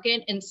US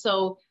market. And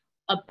so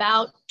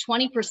about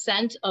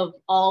 20% of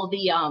all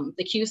the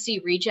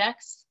QC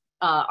rejects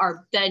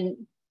are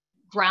then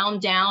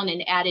ground down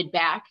and added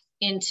back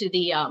into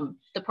the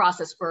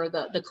process for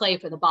the clay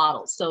for the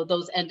bottles. So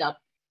those end up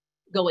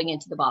going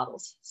into the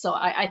bottles. So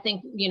I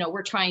think, you know,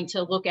 we're trying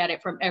to look at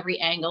it from every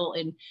angle.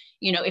 And,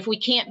 you know, if we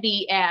can't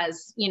be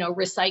as, you know,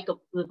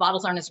 the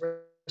bottles aren't as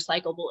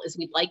recyclable as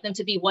we'd like them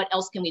to be, what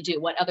else can we do?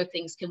 What other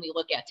things can we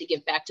look at to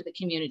give back to the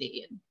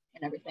community and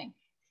everything?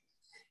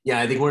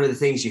 Yeah, I think one of the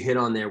things you hit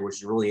on there, which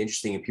is really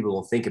interesting and people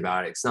don't think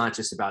about it, it's not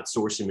just about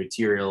sourcing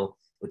material,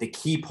 but the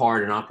key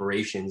part in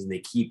operations and the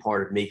key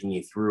part of making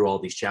it through all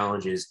these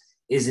challenges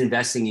is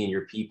investing in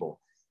your people.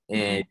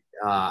 And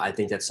I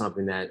think that's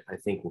something that I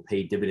think will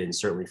pay dividends,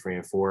 certainly for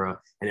Anfora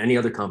and any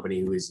other company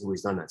who has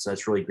done that. So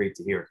that's really great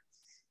to hear.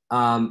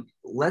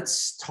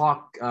 Let's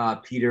talk,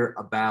 Peter,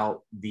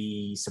 about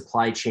the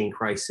supply chain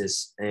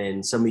crisis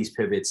and some of these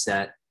pivots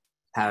that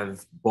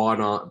have brought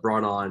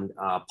on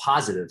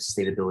positive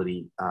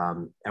sustainability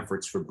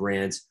efforts for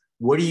brands.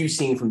 What are you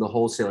seeing from the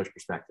wholesaler's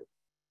perspective?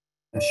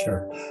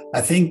 Sure. I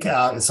think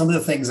some of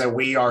the things that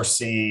we are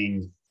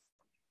seeing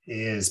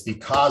is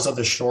because of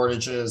the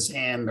shortages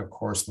and, of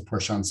course, the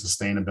push on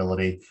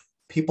sustainability,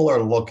 people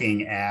are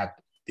looking at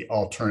the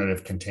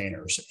alternative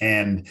containers.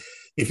 And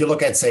if you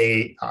look at,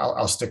 say,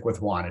 I'll stick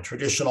with wine. A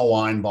traditional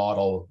wine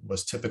bottle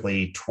was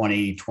typically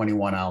 20,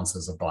 21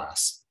 ounces of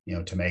glass, you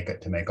know, to make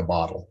a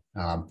bottle.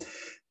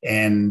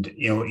 And,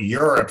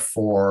 Europe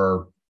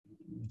for,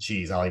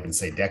 geez, I'll even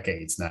say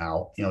decades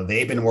now,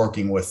 they've been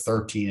working with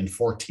 13 and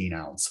 14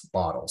 ounce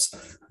bottles.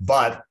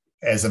 But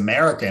as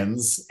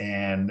Americans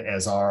and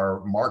as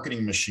our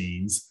marketing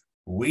machines,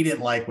 we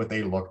didn't like what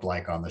they looked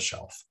like on the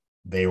shelf.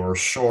 They were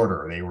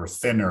shorter, they were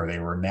thinner, they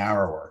were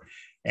narrower.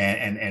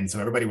 And so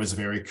everybody was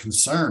very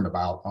concerned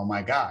about, oh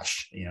my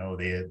gosh,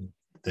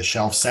 the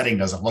shelf setting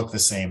doesn't look the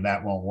same,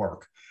 that won't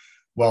work.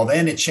 Well,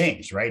 then it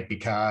changed, right?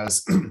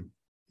 Because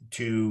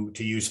to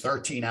use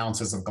 13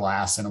 ounces of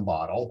glass in a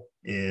bottle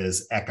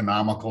is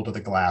economical to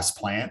the glass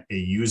plant.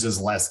 It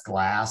uses less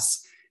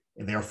glass.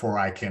 Therefore,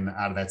 I can,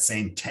 out of that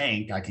same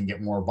tank, I can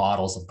get more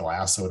bottles of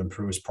glass. So it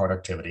improves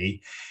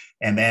productivity.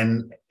 And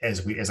then,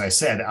 as I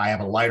said, I have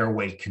a lighter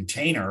weight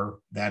container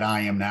that I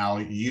am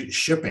now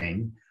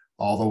shipping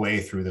all the way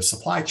through the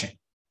supply chain.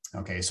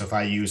 Okay, so if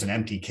I use an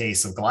empty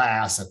case of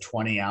glass at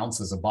 20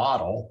 ounces a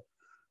bottle,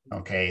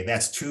 okay,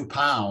 that's 2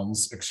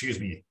 pounds, excuse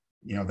me,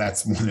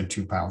 that's more than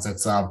 2 pounds.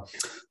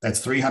 That's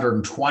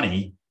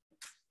 320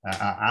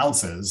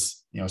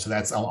 ounces, so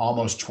that's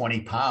almost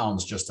 20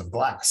 pounds just of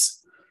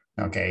glass.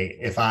 Okay,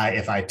 if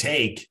I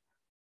take,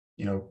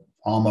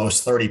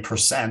 almost 30%,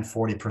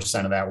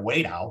 40% of that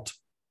weight out,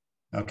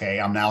 okay,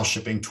 I'm now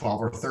shipping 12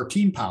 or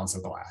 13 pounds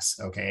of glass.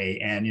 Okay,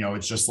 and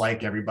it's just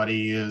like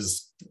everybody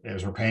as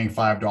we're paying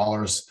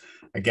 $5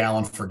 a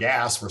gallon for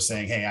gas, we're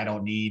saying, hey, I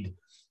don't need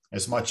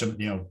as much of,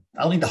 I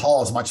don't need to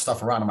haul as much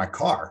stuff around in my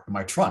car, in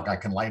my trunk. I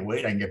can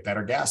lightweight, I can get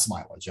better gas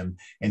mileage.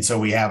 And so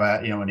we have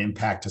an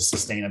impact to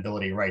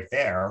sustainability right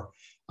there,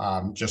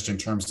 just in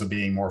terms of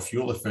being more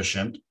fuel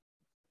efficient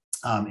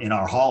in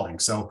our hauling.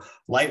 So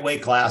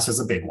lightweight glass is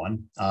a big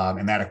one.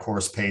 And that of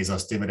course pays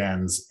us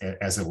dividends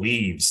as it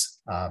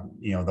leaves,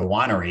 the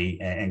winery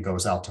and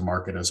goes out to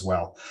market as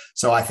well.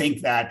 So I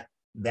think that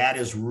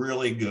is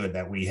really good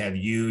that we have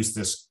used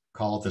this,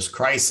 call it this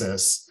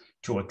crisis,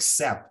 to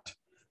accept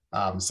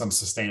some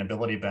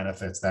sustainability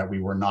benefits that we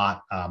were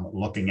not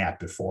looking at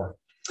before.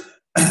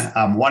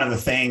 One of the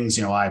things,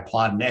 I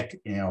applaud Nick,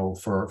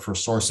 for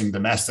sourcing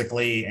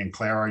domestically, and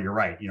Clara, you're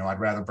right. I'd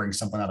rather bring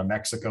something out of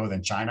Mexico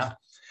than China.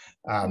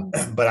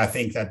 But I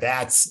think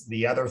that's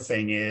the other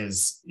thing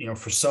is,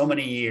 for so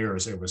many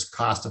years, it was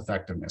cost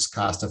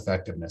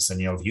effectiveness.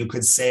 And, if you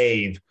could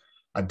save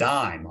a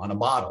dime on a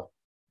bottle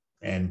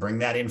and bring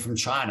that in from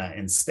China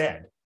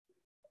instead,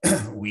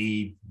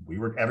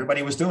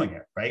 everybody was doing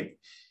it, right?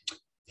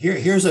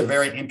 Here's a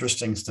very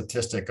interesting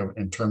statistic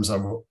in terms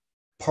of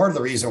part of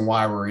the reason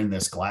why we're in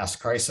this glass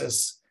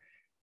crisis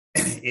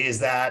is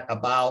that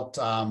about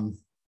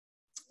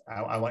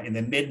in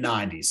the mid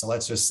 90s, so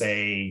let's just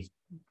say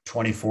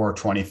 24,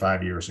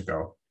 25 years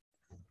ago,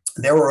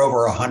 there were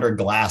over 100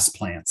 glass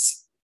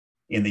plants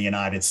in the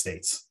United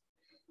States.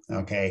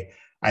 Okay.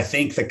 I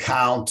think the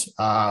count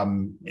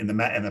in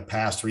the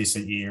past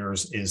recent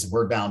years is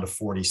we're down to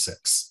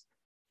 46.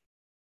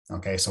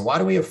 Okay. So why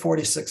do we have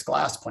 46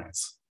 glass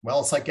plants? Well,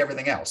 it's like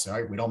everything else,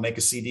 right? We don't make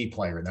a CD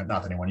player. Not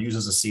that anyone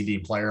uses a CD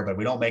player, but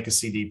we don't make a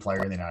CD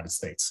player in the United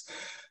States.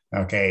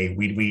 Okay,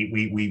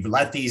 we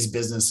let these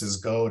businesses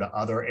go to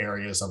other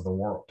areas of the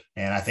world.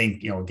 And I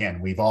think, again,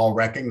 we've all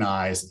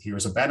recognized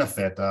here's a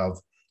benefit of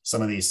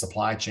some of these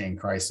supply chain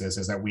crises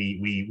is that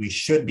we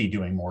should be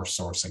doing more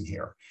sourcing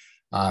here.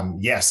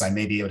 Yes, I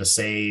may be able to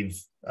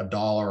save $1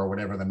 or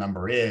whatever the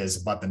number is,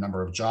 but the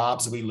number of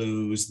jobs we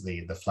lose,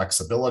 the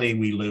flexibility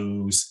we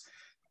lose,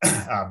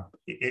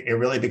 it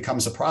really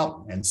becomes a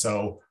problem. And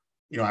so,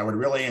 I would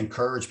really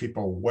encourage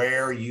people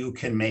where you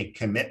can make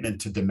commitment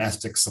to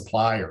domestic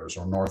suppliers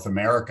or North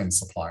American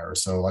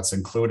suppliers. So let's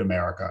include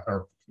America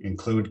or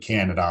include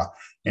Canada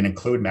and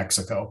include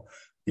Mexico.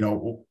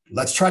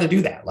 Let's try to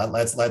do that.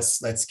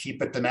 Let's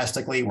keep it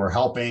domestically. We're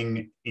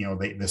helping,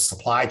 the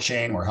supply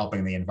chain. We're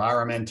helping the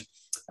environment,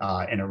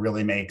 and it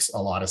really makes a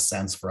lot of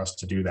sense for us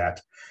to do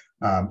that.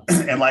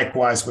 And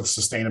likewise with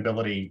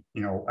sustainability,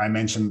 I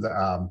mentioned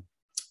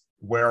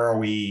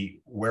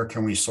where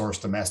can we source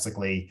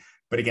domestically?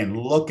 But again,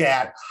 look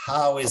at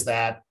how is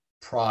that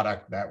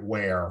product,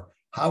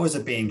 how is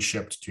it being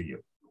shipped to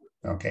you?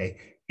 Okay.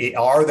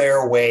 Are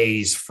there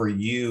ways for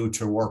you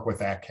to work with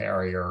that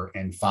carrier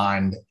and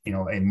find,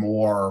 a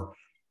more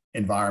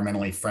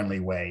environmentally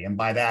friendly way? And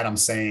by that, I'm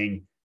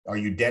saying, are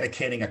you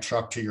dedicating a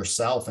truck to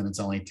yourself and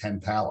it's only 10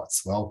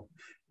 pallets? Well,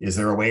 is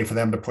there a way for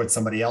them to put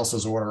somebody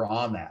else's order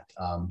on that?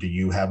 Do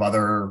you have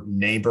other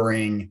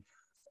neighboring,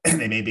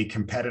 they may be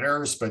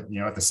competitors, but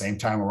at the same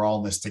time, we're all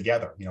in this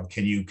together.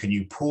 Can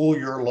you pool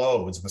your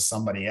loads with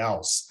somebody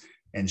else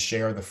and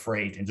share the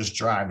freight and just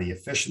drive the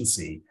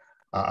efficiency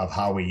of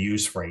how we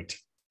use freight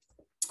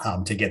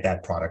to get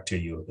that product to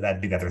you?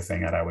 That'd be the other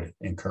thing that I would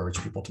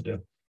encourage people to do.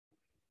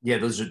 Yeah,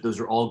 those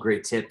are all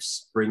great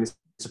tips. Bring the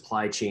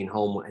supply chain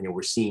home. I know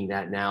we're seeing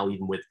that now,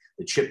 even with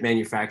the chip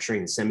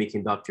manufacturing, the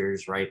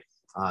semiconductors, right?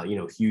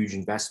 Huge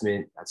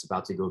investment that's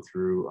about to go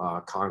through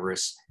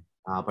Congress.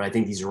 But I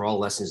think these are all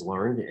lessons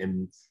learned.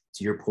 And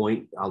to your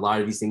point, a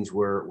lot of these things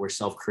were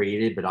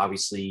self-created, but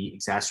obviously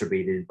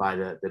exacerbated by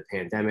the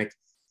pandemic.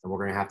 And we're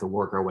going to have to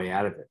work our way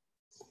out of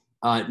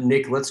it.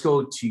 Nick, let's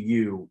go to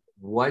you.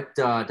 what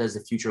does the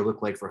future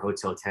look like for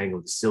Hotel Tango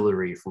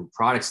Distillery from a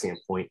product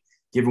standpoint,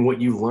 given what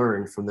you've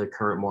learned from the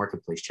current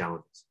marketplace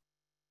challenges?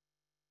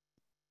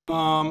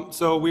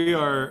 So we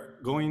are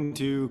going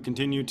to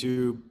continue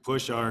to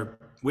push our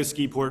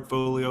whiskey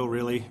portfolio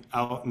really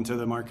out into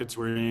the markets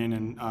we're in,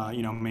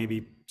 and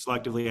maybe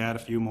selectively add a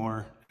few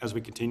more as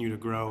we continue to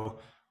grow.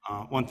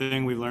 One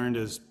thing we've learned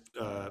is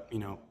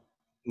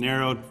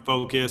narrowed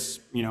focus,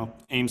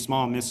 aim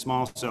small, miss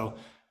small. So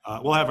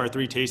we'll have our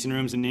 3 tasting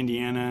rooms in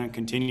Indiana,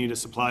 continue to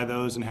supply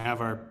those and have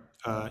our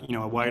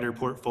a wider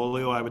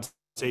portfolio, I would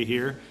say,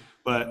 here.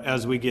 But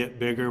as we get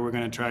bigger, we're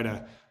going to try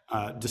to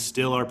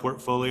distill our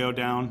portfolio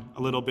down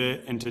a little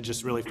bit and to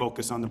just really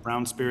focus on the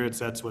brown spirits.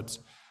 That's what's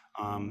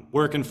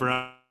working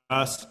for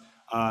us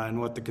and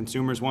what the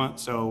consumers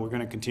want. So we're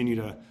going to continue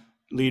to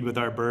lead with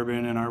our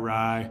bourbon and our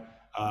rye.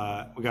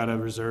 We got a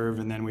reserve,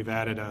 and then we've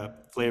added a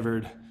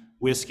flavored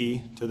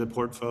whiskey to the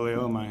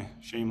portfolio, my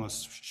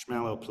shameless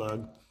schmallow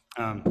plug.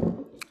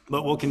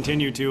 But we'll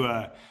continue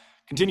to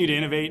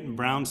innovate in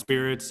brown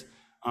spirits.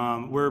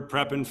 We're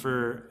prepping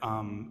for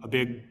a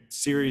big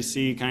Series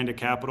C kind of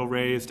capital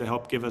raise to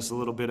help give us a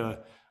little bit of,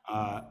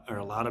 or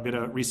a lot of bit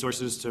of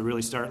resources to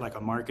really start like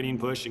a marketing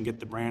push and get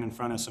the brand in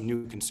front of some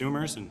new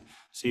consumers and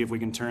see if we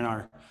can turn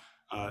our,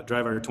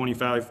 drive our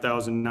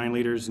 25,000 9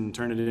 liters and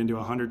turn it into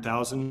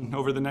 100,000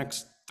 over the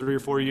next 3 or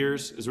 4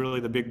 years is really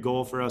the big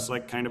goal for us,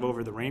 like kind of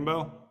over the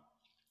rainbow.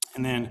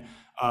 And then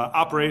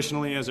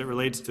operationally, as it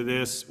relates to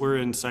this, we're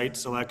in site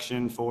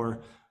selection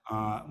for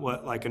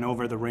what like an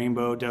over the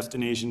rainbow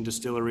destination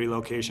distillery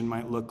location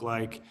might look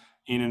like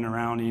in and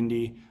around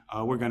Indy.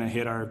 We're going to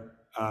hit our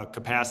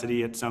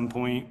capacity at some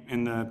point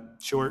in the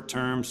short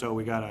term, so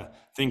we got to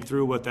think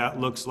through what that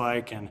looks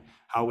like and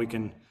how we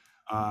can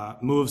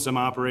move some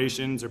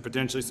operations or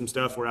potentially some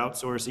stuff we're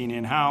outsourcing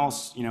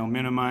in-house,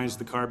 minimize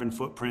the carbon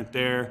footprint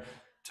there.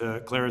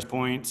 To Clara's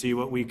point, see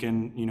what we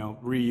can,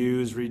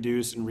 reuse,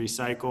 reduce, and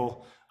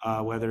recycle,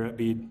 whether it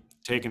be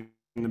taking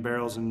the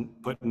barrels and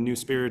putting new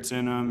spirits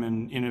in them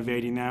and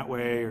innovating that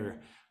way,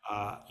 or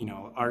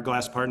our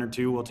glass partner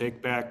too will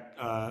take back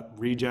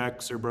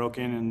rejects or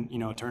broken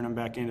and turn them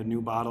back into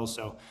new bottles.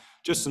 So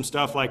just some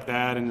stuff like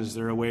that. And is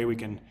there a way we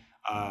can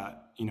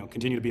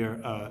continue to be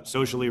a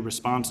socially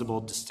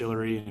responsible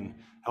distillery and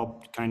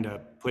help kind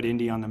of put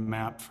Indy on the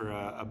map for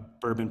a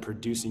bourbon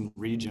producing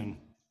region?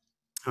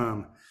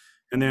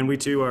 And then we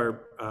too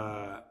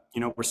are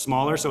we're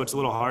smaller, so it's a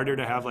little harder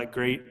to have like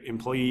great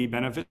employee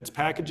benefits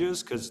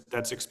packages because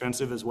that's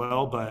expensive as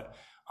well. But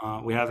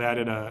we have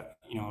added a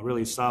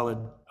really solid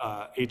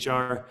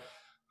HR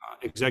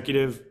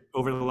executive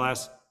over the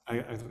last,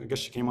 I guess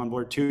she came on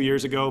board 2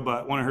 years ago,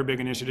 but one of her big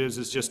initiatives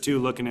is just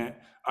looking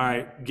at, all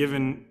right,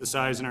 given the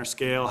size and our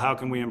scale, how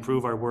can we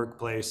improve our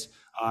workplace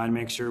and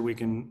make sure we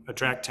can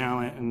attract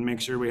talent and make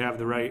sure we have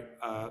the right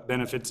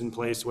benefits in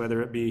place,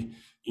 whether it be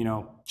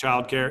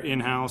childcare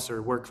in-house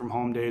or work from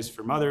home days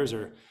for mothers,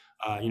 or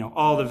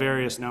all the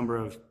various number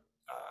of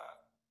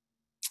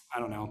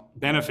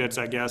benefits,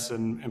 I guess,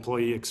 an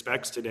employee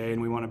expects today,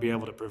 and we want to be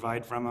able to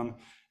provide from them.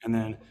 And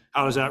then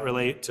how does that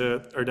relate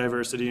to our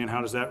diversity, and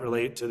how does that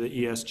relate to the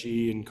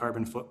ESG and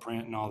carbon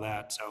footprint and all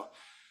that? So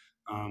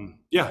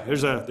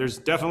there's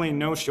definitely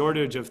no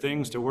shortage of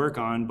things to work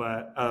on,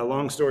 but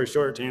long story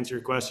short, to answer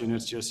your question,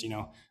 it's just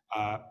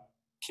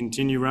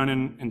continue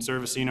running and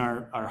servicing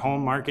our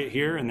home market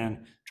here, and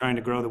then trying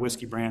to grow the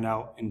whiskey brand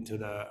out into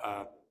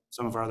the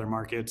some of our other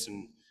markets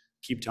and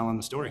keep telling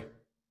the story.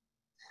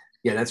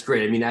 Yeah, that's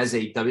great. I mean, as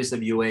a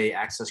WSWA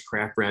Access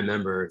Craft Brand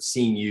member,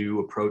 seeing you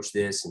approach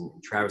this and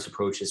Travis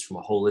approach this from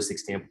a holistic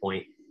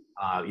standpoint,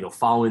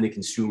 following the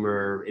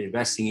consumer,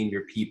 investing in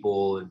your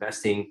people,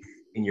 investing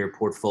in your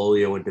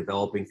portfolio and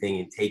developing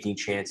things and taking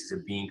chances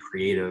of being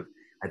creative,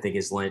 I think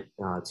has lent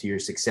to your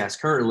success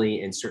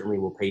currently and certainly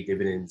will pay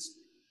dividends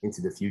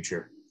into the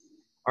future.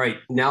 All right,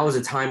 now is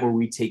a time where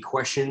we take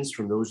questions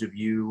from those of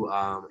you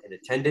in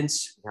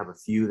attendance. We have a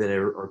few that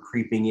are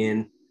creeping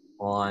in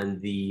on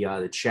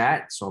the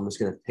chat, so I'm just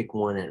going to pick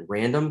one at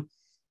random.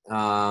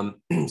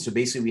 So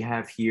basically we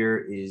have here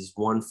is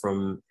one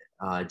from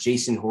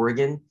Jason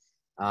Horrigan.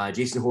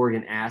 Jason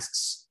Horrigan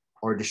asks,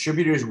 are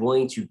distributors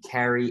willing to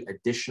carry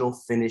additional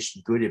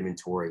finished good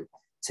inventory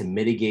to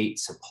mitigate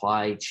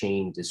supply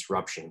chain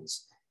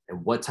disruptions? And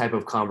what type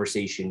of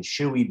conversation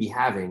should we be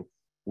having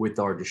with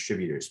our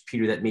distributors?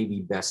 Peter, that may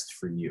be best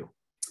for you.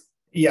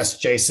 Yes,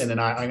 Jason,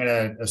 and I'm going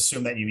to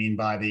assume that you mean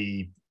by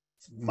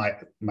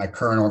my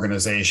current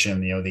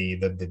organization,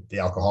 the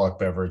alcoholic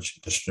beverage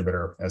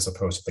distributor as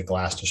opposed to the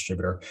glass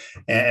distributor.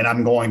 And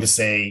I'm going to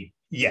say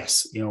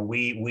yes.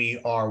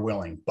 We are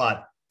willing,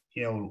 but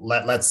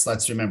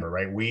let's remember,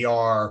 right? We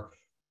are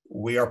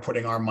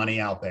putting our money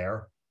out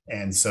there,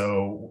 and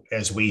so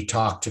as we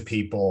talk to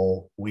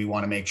people, we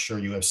want to make sure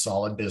you have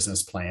solid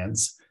business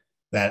plans.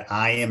 That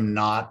I am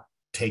not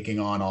taking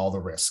on all the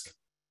risk.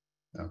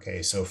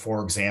 Okay, so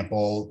for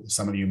example,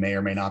 some of you may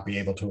or may not be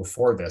able to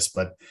afford this,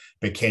 but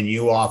can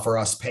you offer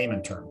us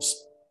payment terms?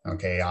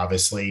 Okay,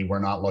 obviously we're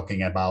not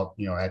looking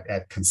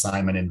at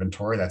consignment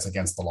inventory, that's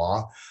against the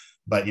law,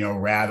 But,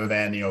 rather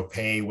than,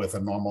 pay with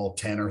a normal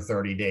 10 or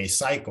 30-day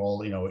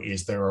cycle,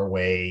 is there a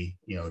way,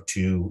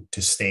 to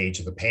stage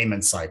the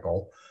payment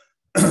cycle,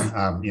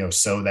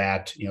 so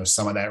that,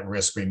 some of that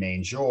risk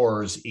remains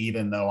yours,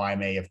 even though I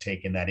may have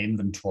taken that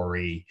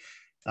inventory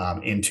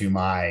into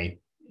my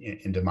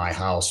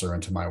house or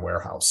into my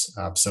warehouse.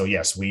 So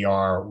yes, we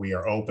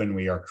are open,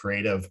 we are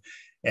creative.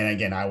 And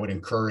again, I would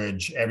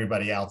encourage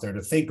everybody out there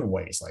to think of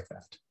ways like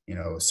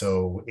that,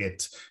 so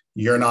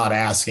you're not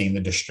asking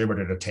the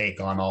distributor to take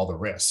on all the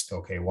risk.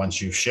 Okay,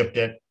 once you've shipped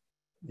it,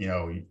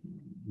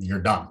 you're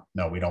done.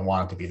 No, we don't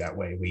want it to be that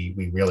way.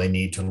 We really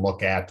need to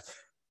look at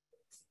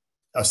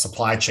a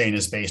supply chain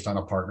is based on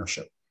a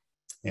partnership.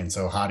 And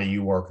so how do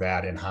you work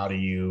that, and how do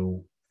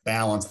you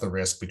balance the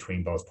risk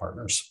between both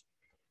partners?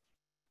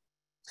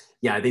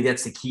 Yeah, I think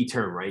that's the key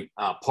term, right?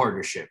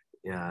 Partnership.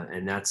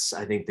 And that's,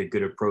 I think, the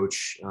good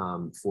approach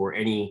for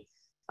any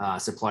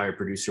supplier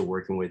producer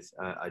working with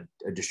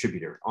a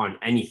distributor on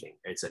anything.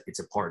 It's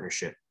a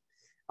partnership.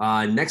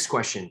 Next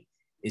question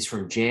is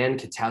from Jan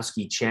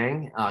Katowski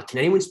Chang. Can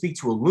anyone speak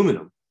to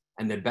aluminum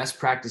and the best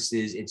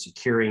practices in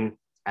securing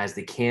as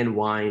the canned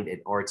wine and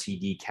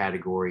RTD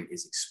category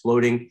is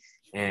exploding?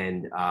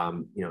 And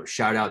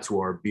shout out to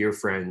our beer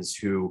friends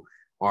who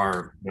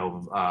are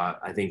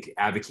I think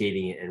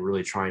advocating and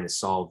really trying to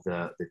solve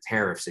the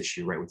tariffs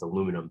issue, right, with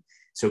aluminum.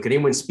 So can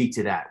anyone speak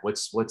to that?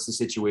 What's the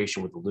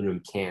situation with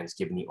aluminum cans,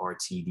 given the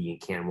RTD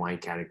and canned wine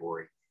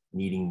category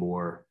needing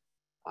more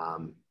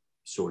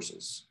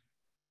sources?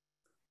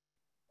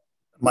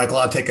 Michael,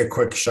 I'll take a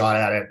quick shot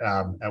at it.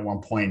 At one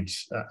point,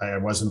 I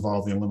was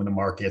involved in the aluminum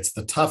markets.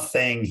 The tough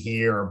thing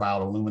here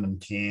about aluminum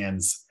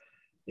cans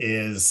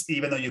is,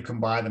 even though you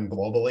can buy them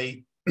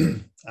globally,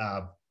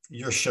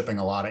 you're shipping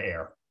a lot of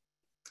air.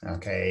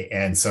 Okay.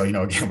 And so,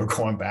 again, we're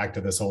going back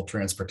to this whole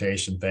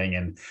transportation thing,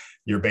 and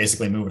you're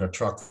basically moving a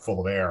truck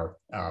full of air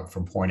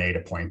from point A to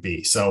point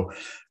B. So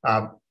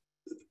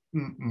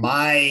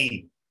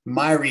my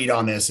read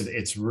on this,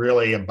 it's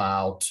really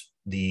about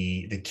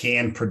the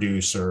can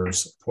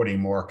producers putting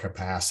more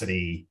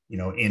capacity,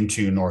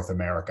 into North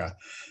America.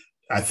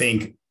 I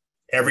think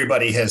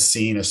everybody has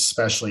seen,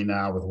 especially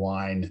now with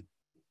wine,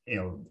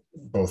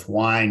 both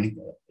wine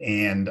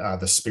and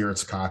the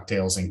spirits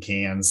cocktails in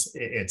cans,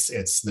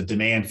 it's the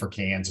demand for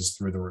cans is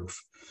through the roof.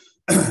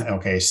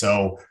 Okay,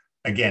 so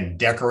again,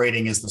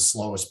 decorating is the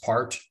slowest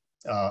part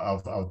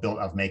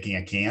of making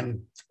a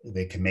can.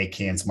 They can make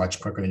cans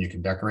much quicker than you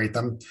can decorate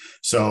them.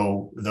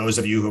 So those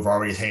of you who've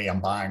already, hey,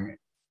 I'm buying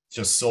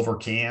just silver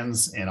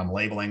cans and I'm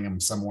labeling them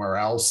somewhere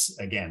else,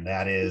 again,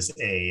 that is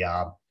a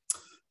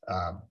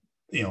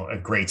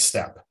great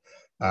step.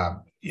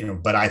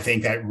 But I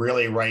think that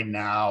really right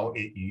now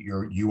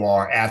you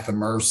are at the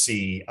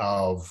mercy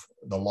of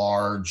the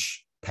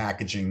large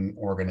packaging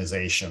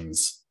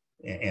organizations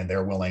and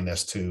their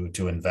willingness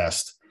to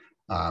invest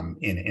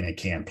in a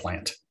can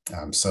plant.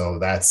 So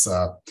that's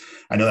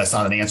I know that's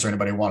not an answer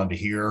anybody wanted to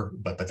hear,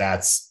 but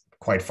that's,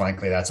 quite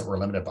frankly, that's what we're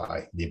limited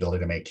by, the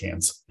ability to make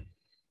cans.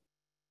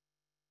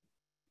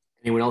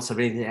 Anyone else have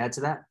anything to add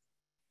to that?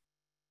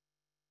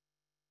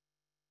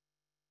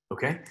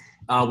 Okay.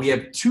 We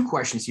have two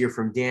questions here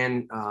from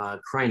Dan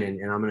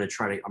Kreinen, and I'm going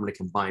to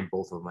combine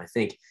both of them, I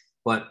think.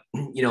 But,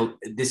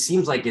 this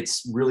seems like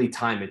it's really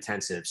time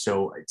intensive.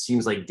 So it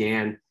seems like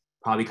Dan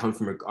probably comes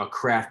from a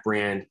craft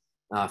brand,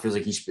 feels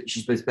like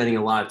she's been spending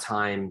a lot of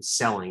time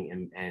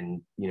selling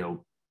and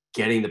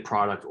getting the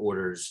product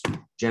orders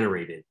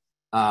generated.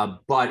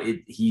 But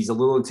he's a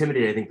little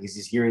intimidated, I think, because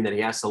he's hearing that he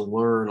has to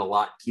learn a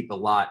lot, keep a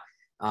lot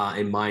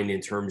in mind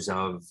in terms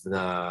of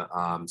the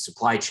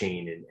supply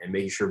chain and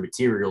making sure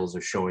materials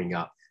are showing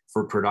up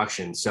for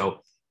production. So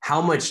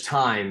how much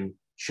time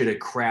should a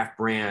craft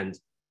brand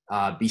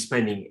be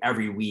spending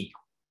every week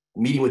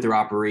meeting with their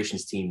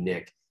operations team,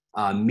 Nick,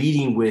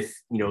 meeting with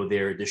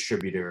their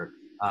distributor,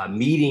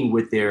 meeting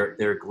with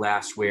their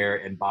glassware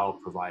and bottle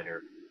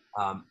provider?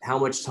 How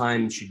much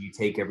time should you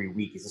take every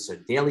week? Is this a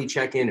daily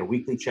check-in, a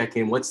weekly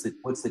check-in? What's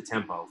the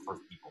tempo for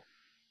people?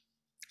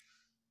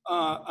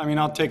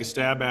 I'll take a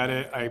stab at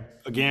it.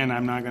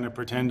 I'm not going to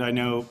pretend I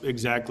know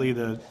exactly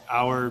the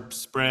hour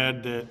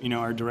spread that,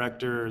 our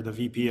director or the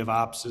VP of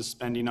ops is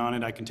spending on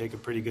it. I can take a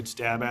pretty good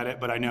stab at it,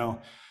 but I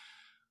know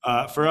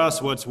for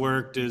us, what's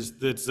worked is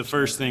that's the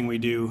first thing we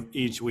do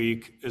each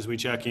week is we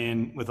check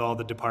in with all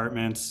the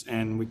departments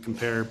and we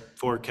compare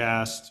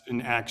forecasts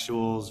and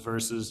actuals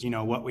versus,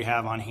 what we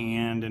have on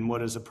hand and what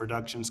does a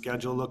production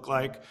schedule look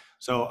like.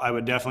 So I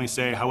would definitely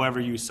say,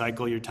 however you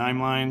cycle your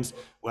timelines,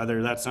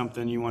 whether that's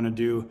something you want to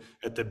do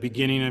at the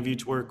beginning of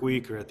each work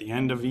week or at the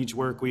end of each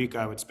work week,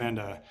 I would spend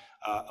a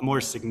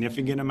more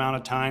significant amount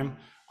of time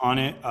on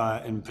it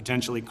and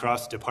potentially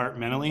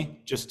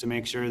cross-departmentally just to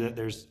make sure that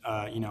there's,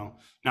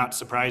 not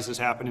surprises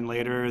happening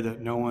later, that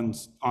no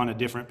one's on a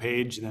different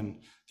page than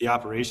the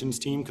operations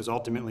team. Because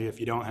ultimately, if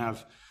you don't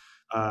have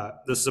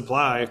the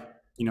supply,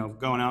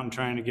 going out and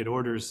trying to get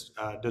orders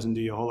doesn't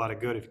do you a whole lot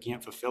of good if you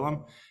can't fulfill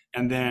them.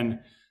 And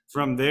then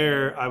from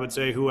there, I would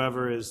say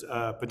whoever is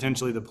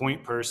potentially the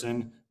point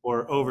person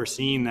or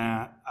overseeing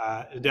that,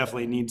 it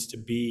definitely needs to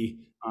be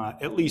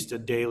at least a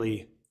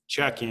daily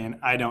check-in.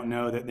 I don't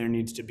know that there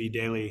needs to be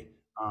daily,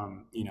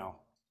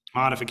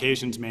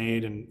 modifications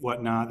made and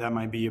whatnot. That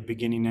might be a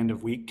beginning end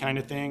of week kind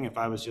of thing if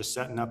I was just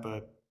setting up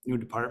a new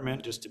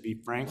department, just to be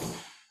frank.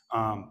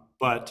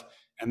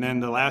 And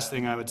then the last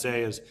thing I would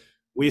say is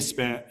we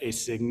spent a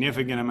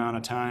significant amount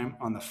of time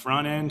on the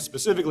front end,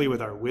 specifically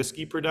with our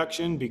whiskey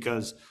production,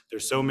 because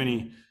there's so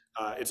many,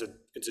 it's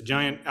a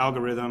giant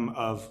algorithm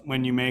of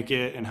when you make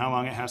it and how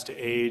long it has to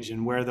age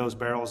and where those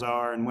barrels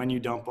are and when you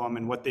dump them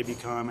and what they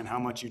become and how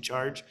much you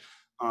charge.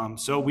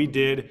 So we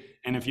did,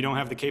 and if you don't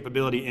have the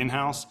capability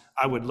in-house,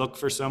 I would look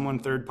for someone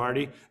third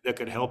party that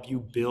could help you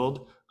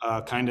build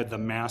kind of the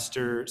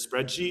master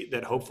spreadsheet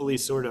that hopefully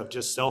sort of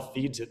just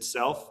self-feeds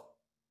itself.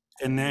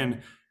 And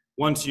then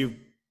once you've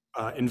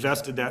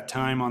invested that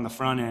time on the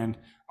front end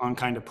on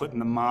kind of putting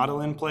the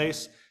model in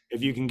place,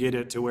 if you can get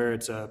it to where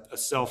it's a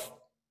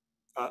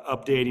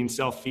self-updating,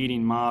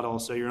 self-feeding model,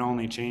 so you're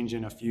only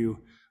changing a few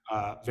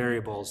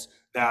variables,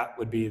 that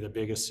would be the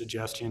biggest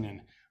suggestion.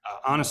 And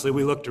honestly,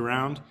 we looked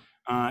around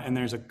and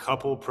there's a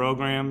couple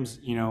programs,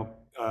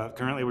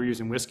 currently we're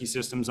using Whiskey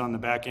Systems on the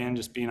back end,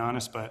 just being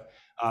honest, but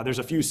there's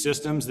a few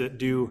systems that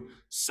do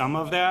some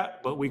of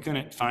that, but we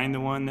couldn't find the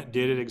one that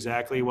did it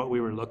exactly what we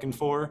were looking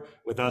for,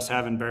 with us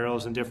having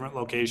barrels in different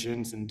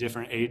locations and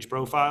different age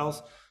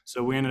profiles.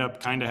 So we ended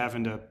up kind of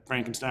having to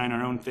Frankenstein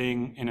our own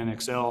thing in an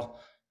Excel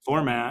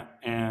format,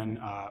 and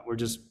we're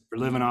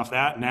living off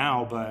that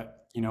now.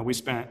 But we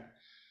spent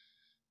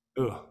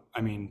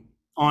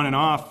on and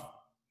off,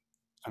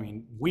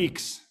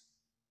 weeks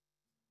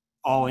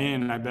all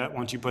in, I bet,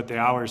 once you put the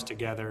hours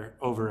together,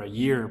 over a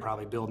year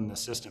probably building the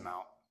system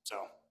out. So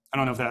I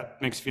don't know if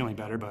that makes you feeling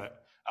better,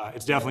 but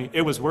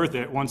it was worth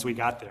it once we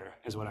got there,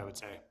 is what I would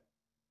say.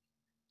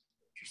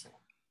 Interesting.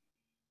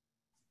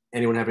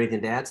 Anyone have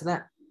anything to add to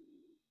that?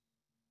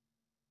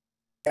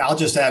 I'll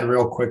just add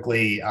real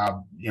quickly,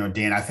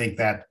 Dan, I think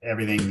that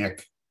everything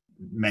Nick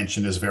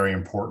mentioned is very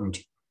important.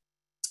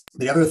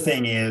 The other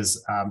thing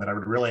is that I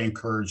would really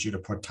encourage you to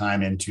put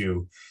time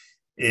into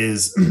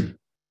is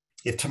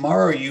if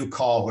tomorrow you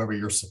call whoever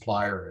your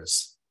supplier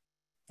is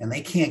and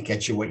they can't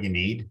get you what you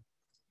need,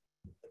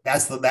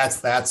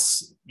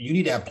 you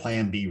need to have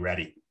plan B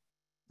ready.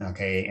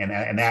 Okay.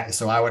 And that,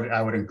 so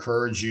I would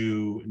encourage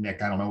you,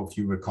 Nick, I don't know if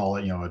you would call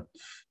it,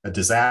 a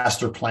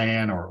disaster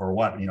plan or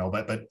what,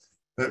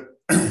 but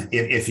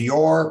if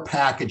your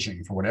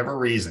packaging for whatever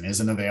reason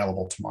isn't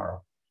available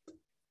tomorrow,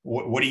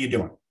 what are you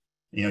doing?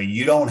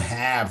 You don't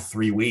have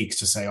 3 weeks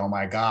to say, oh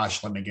my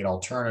gosh, let me get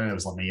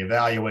alternatives. Let me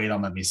evaluate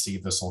them. Let me see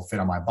if this will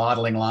fit on my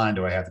bottling line.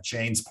 Do I have the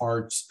chains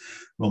parts?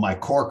 Will my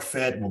cork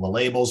fit? Will the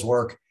labels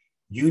work?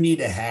 You need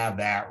to have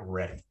that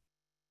ready.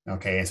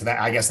 Okay. And so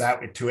that, I guess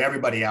that to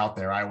everybody out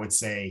there, I would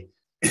say,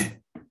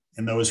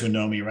 and those who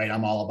know me, right,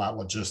 I'm all about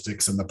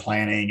logistics and the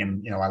planning,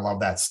 and I love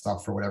that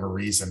stuff for whatever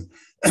reason.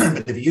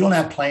 But if you don't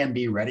have plan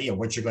B ready of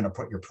what you're going to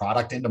put your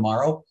product in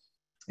tomorrow,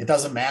 it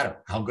doesn't matter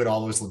how good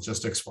all those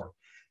logistics were.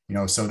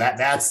 So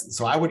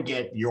I would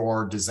get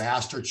your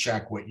disaster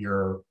check what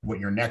your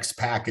next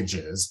package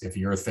is if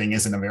your thing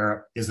isn't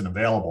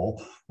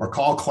available, or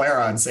call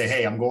Clara and say,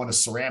 hey, I'm going to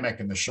ceramic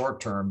in the short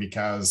term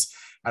because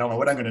I don't know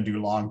what I'm going to do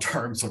long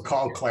term. So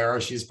call Clara.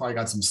 She's probably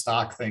got some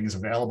stock things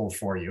available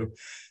for you.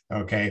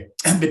 Okay.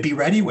 But be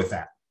ready with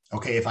that.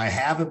 Okay. If I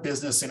have a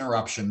business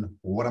interruption,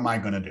 what am I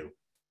going to do?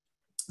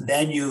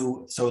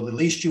 So at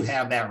least you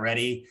have that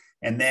ready,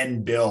 and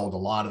then build a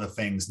lot of the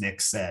things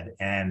Nick said.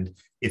 And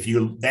if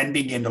you then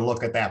begin to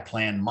look at that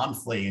plan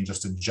monthly and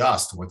just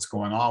adjust what's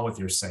going on with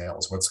your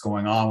sales, what's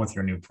going on with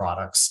your new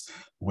products,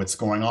 what's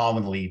going on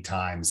with lead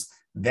times,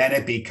 then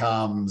it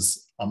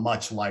becomes a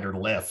much lighter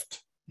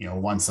lift,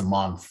 once a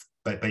month.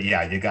 But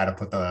yeah, you got to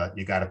put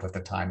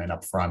the time in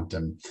up front.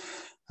 And,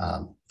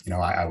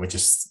 I would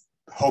just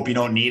hope you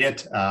don't need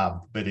it.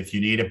 But if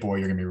you need it, boy,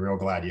 you're going to be real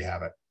glad you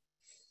have it.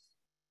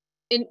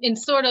 In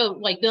sort of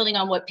like building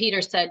on what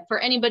Peter said, for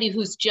anybody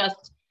who's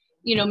just,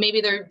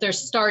 maybe they're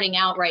starting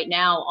out right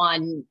now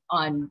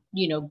on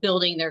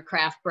building their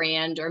craft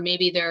brand, or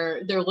maybe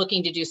they're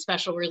looking to do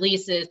special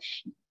releases.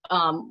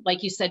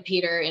 Like you said,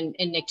 Peter and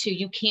Nick too,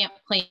 you can't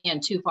plan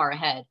too far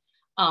ahead.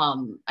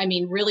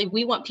 Really,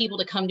 we want people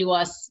to come to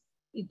us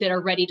that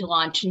are ready to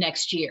launch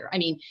next year.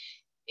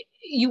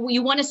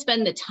 You want to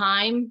spend the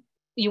time.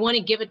 You want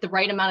to give it the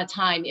right amount of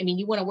time.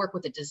 You want to work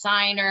with a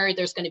designer.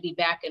 There's going to be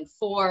back and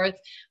forth.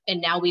 And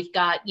now we've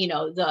got,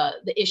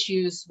 the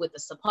issues with the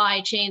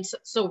supply chain.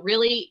 So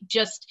really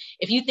just,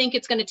 if you think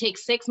it's going to take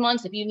 6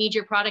 months, if you need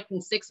your product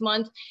in 6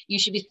 months, you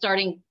should be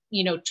starting,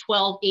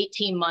 12,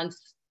 18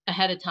 months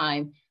ahead of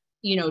time,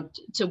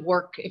 to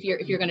work if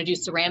you're going to do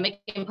ceramic,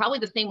 and probably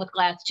the same with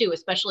glass too,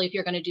 especially if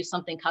you're going to do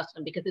something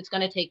custom, because it's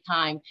going to take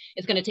time.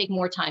 It's going to take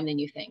more time than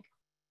you think.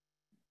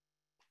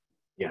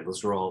 Yeah,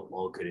 those are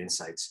all good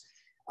insights.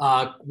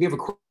 We have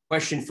a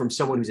question from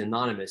someone who's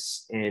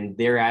anonymous, and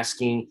they're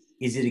asking,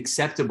 is it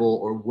acceptable,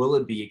 or will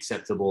it be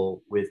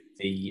acceptable with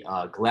the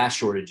glass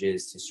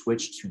shortages, to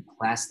switch to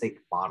plastic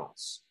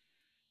bottles?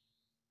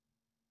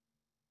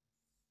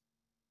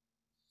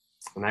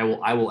 And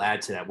I will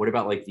add to that. What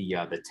about like the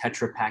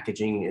Tetra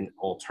packaging and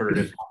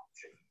alternative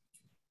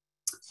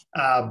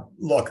packaging?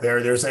 Look,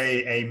 there's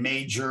a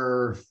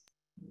major,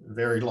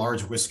 very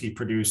large whiskey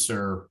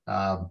producer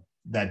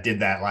that did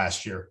that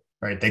last year,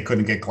 right? They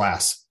couldn't get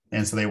glass,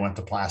 and so they went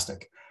to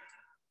plastic.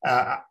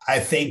 I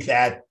think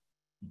that,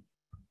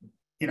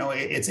 you know,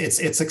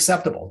 it's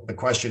acceptable. The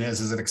question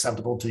is it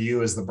acceptable to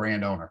you as the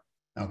brand owner?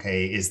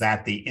 Okay, is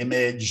that the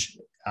image?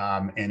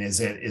 And is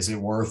it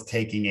worth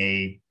taking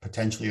a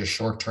potentially a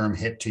short-term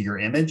hit to your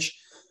image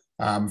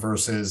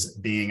versus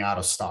being out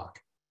of stock?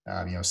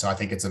 You know, so I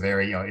think it's a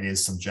very, you know, it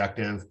is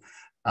subjective.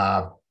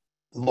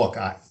 Look,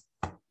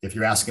 if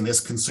you're asking this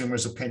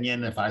consumer's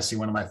opinion, if I see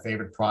one of my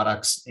favorite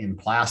products in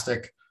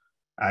plastic,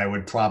 I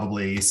would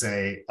probably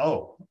say,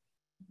 oh,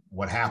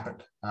 what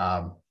happened?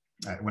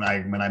 When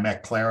I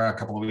met Clara a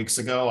couple of weeks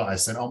ago, I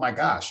said, oh my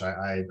gosh,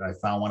 I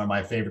found one of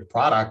my favorite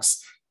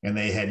products and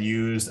they had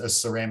used a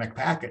ceramic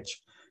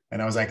package.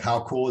 And I was like,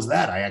 how cool is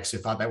that? I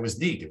actually thought that was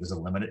neat. It was a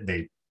limited,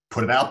 they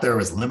put it out there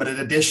as limited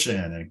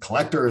edition and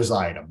collector's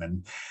item.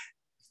 And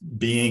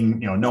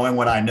being, you know, knowing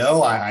what I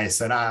know, I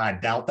said, I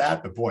doubt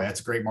that, but boy,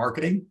 that's great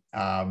marketing.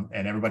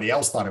 And everybody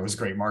else thought it was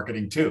great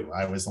marketing too.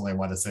 I was the only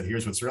one that said,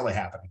 here's what's really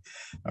happening.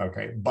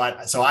 Okay.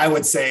 But so I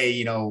would say,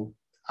 you know,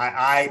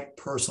 I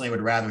personally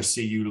would rather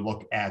see you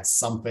look at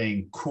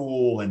something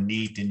cool and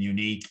neat and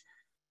unique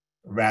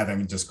rather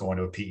than just going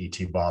to a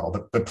PET bottle.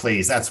 But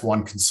please, that's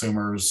one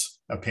consumer's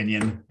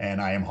opinion, and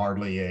I am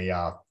hardly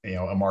a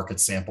market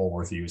sample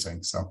worth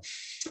using. So,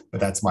 but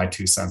that's my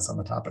 2 cents on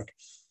the topic.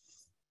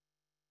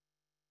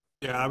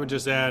 Yeah, I would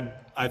just add,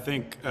 I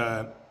think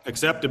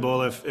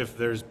acceptable if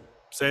there's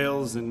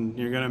sales and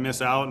you're going to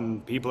miss out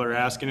and people are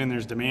asking and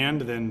there's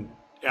demand, then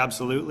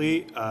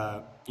absolutely.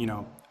 You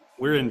know,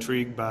 we're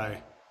intrigued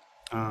by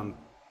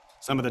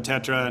some of the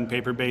Tetra and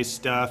paper-based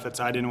stuff.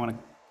 I didn't want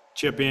to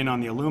chip in on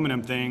the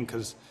aluminum thing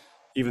because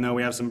even though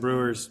we have some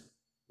brewers,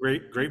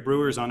 great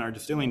brewers on our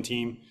distilling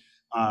team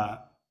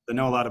that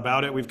know a lot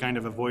about it, we've kind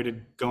of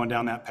avoided going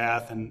down that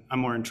path, and I'm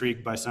more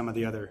intrigued by some of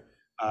the other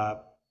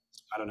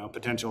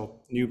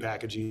potential new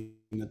packaging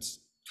that's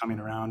coming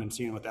around and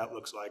seeing what that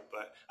looks like.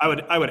 But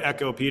I would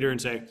echo Peter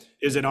and say,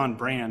 is it on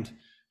brand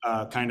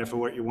kind of for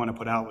what you want to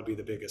put out would be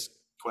the biggest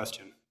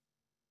question.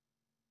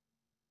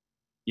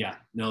 Yeah,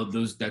 no,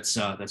 that's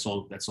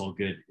all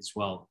good as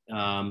well. We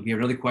have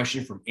another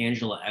question from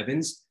Angela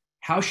Evans.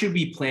 How should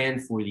we plan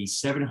for the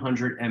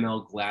 700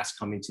 ml glass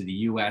coming to the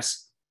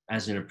US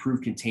as an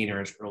approved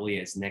container as early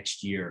as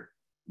next year?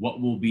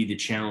 What will be the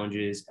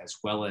challenges as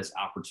well as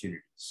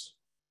opportunities?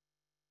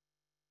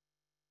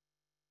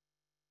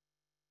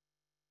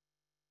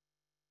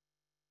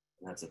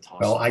 That's a toss.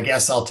 Well, I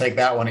guess I'll take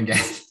that one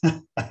again.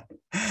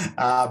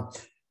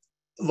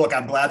 Look,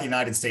 I'm glad the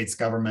United States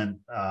government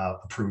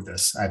approved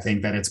this. I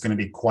think that it's going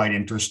to be quite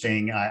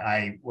interesting.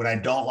 What I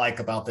don't like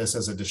about this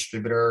as a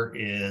distributor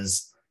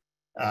is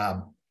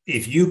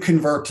if you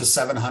convert to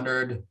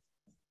 700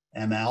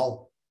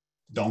 ml,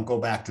 don't go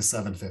back to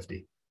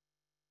 750.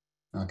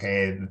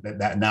 Okay,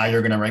 that now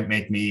you're going to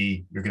make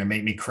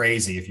me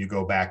crazy if you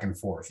go back and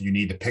forth. You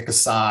need to pick a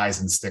size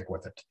and stick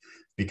with it,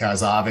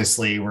 because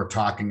obviously we're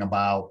talking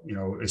about, you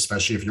know,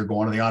 especially if you're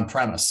going to the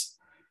on-premise.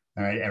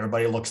 All right,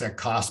 everybody looks at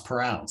cost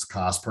per ounce,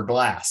 cost per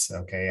glass.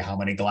 Okay, how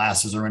many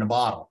glasses are in a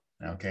bottle?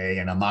 Okay,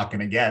 and I'm not going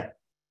to get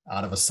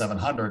out of a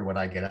 700 what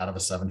I get out of a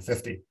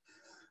 750.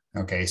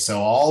 Okay, so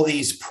all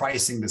these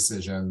pricing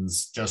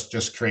decisions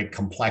just create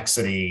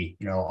complexity,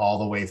 you know, all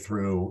the way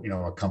through, you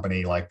know, a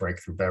company like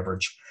Breakthru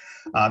Beverage.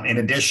 In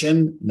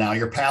addition, now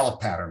your palate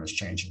pattern is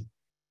changing.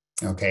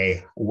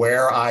 Okay,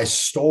 where I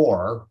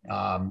store,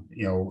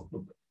 you know,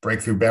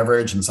 Breakthru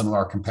Beverage and some of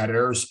our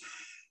competitors,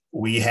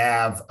 we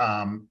have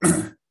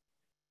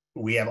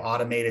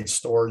automated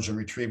storage and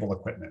retrieval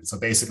equipment. So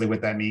basically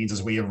what that means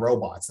is we have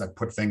robots that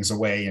put things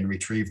away and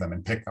retrieve them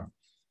and pick them.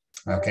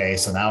 Okay,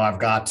 so now I've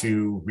got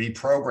to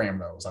reprogram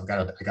those. I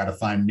got to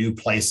find new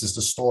places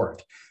to store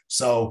it.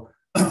 So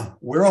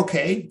we're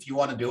okay. If you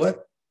want to do it,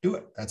 do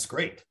it. That's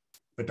great,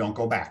 but don't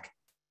go back.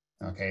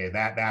 Okay,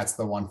 that's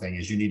the one thing,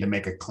 is you need to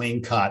make a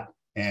clean cut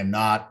and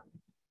not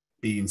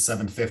be in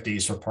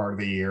 750s for part of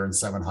the year and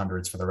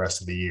 700s for the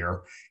rest of the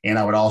year. And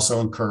I would also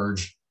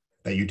encourage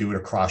that you do it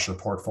across your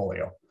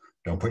portfolio.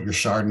 Don't put your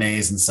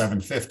Chardonnays in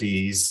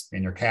 750s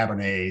and your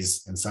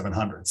Cabernets in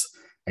 700s.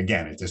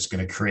 Again, it's just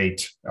going to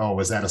create, oh,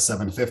 was that a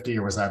 750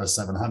 or was that a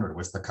 700?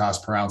 What's the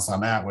cost per ounce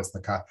on that? What's the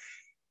cost?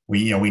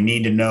 We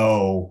need to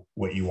know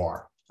what you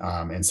are.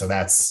 And so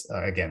that's,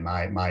 again,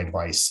 my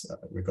advice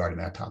regarding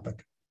that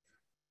topic.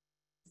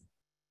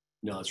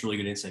 No, that's really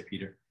good insight,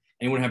 Peter.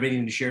 Anyone have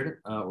anything to share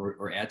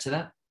or add to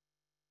that?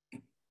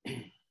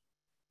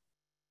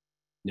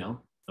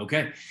 No?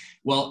 Okay.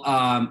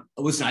 Well,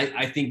 listen,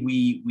 I think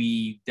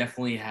we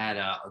definitely had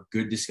a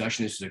good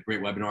discussion. This was a great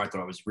webinar. I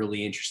thought it was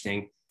really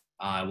interesting.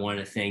 I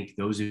wanted to thank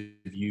those of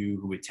you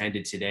who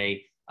attended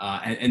today,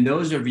 and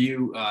those of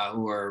you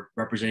who are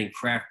representing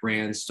craft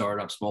brands,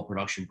 startup, small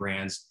production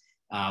brands.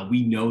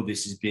 We know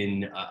this has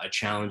been a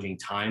challenging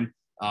time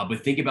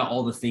But think about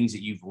all the things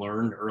that you've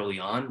learned early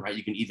on, right?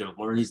 You can either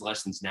learn these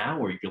lessons now,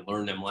 or you can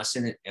learn them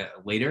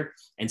later.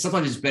 And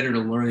sometimes it's better to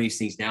learn these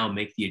things now,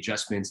 make the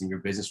adjustments, and your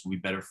business will be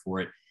better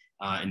for it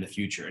in the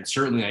future. And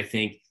certainly, I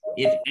think,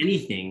 if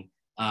anything,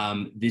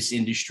 this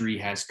industry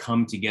has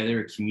come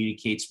together, it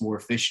communicates more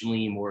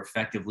efficiently, more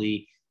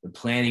effectively. The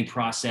planning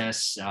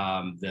process,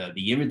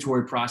 the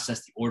inventory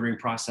process, the ordering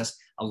process,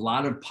 a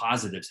lot of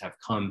positives have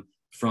come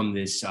from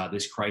this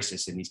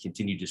crisis and these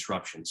continued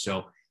disruptions.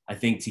 So I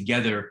think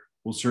together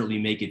we'll certainly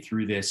make it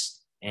through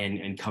this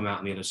and come out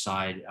on the other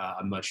side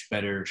a much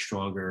better,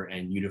 stronger,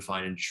 and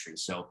unified industry.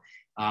 So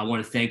I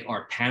want to thank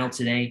our panel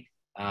today.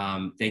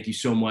 Thank you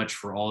so much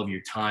for all of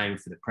your time,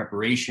 for the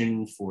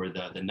preparation, for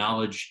the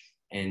knowledge,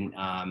 and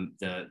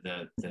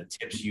the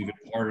tips you've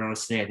imparted on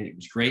us today. I think it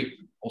was great.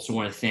 Also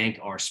want to thank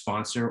our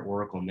sponsor,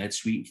 Oracle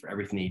NetSuite, for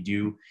everything they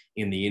do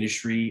in the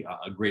industry,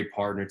 a great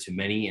partner to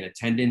many in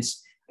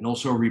attendance. And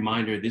also a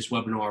reminder, this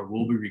webinar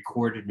will be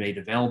recorded and made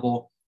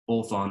available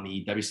both on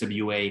the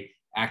WSWA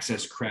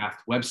Access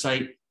Craft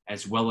website,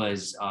 as well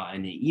as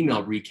an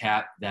email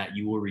recap that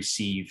you will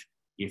receive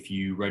if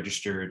you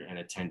registered and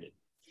attended.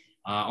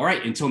 All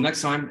right, until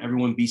next time,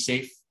 everyone be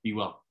safe, be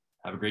well.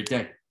 Have a great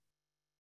day.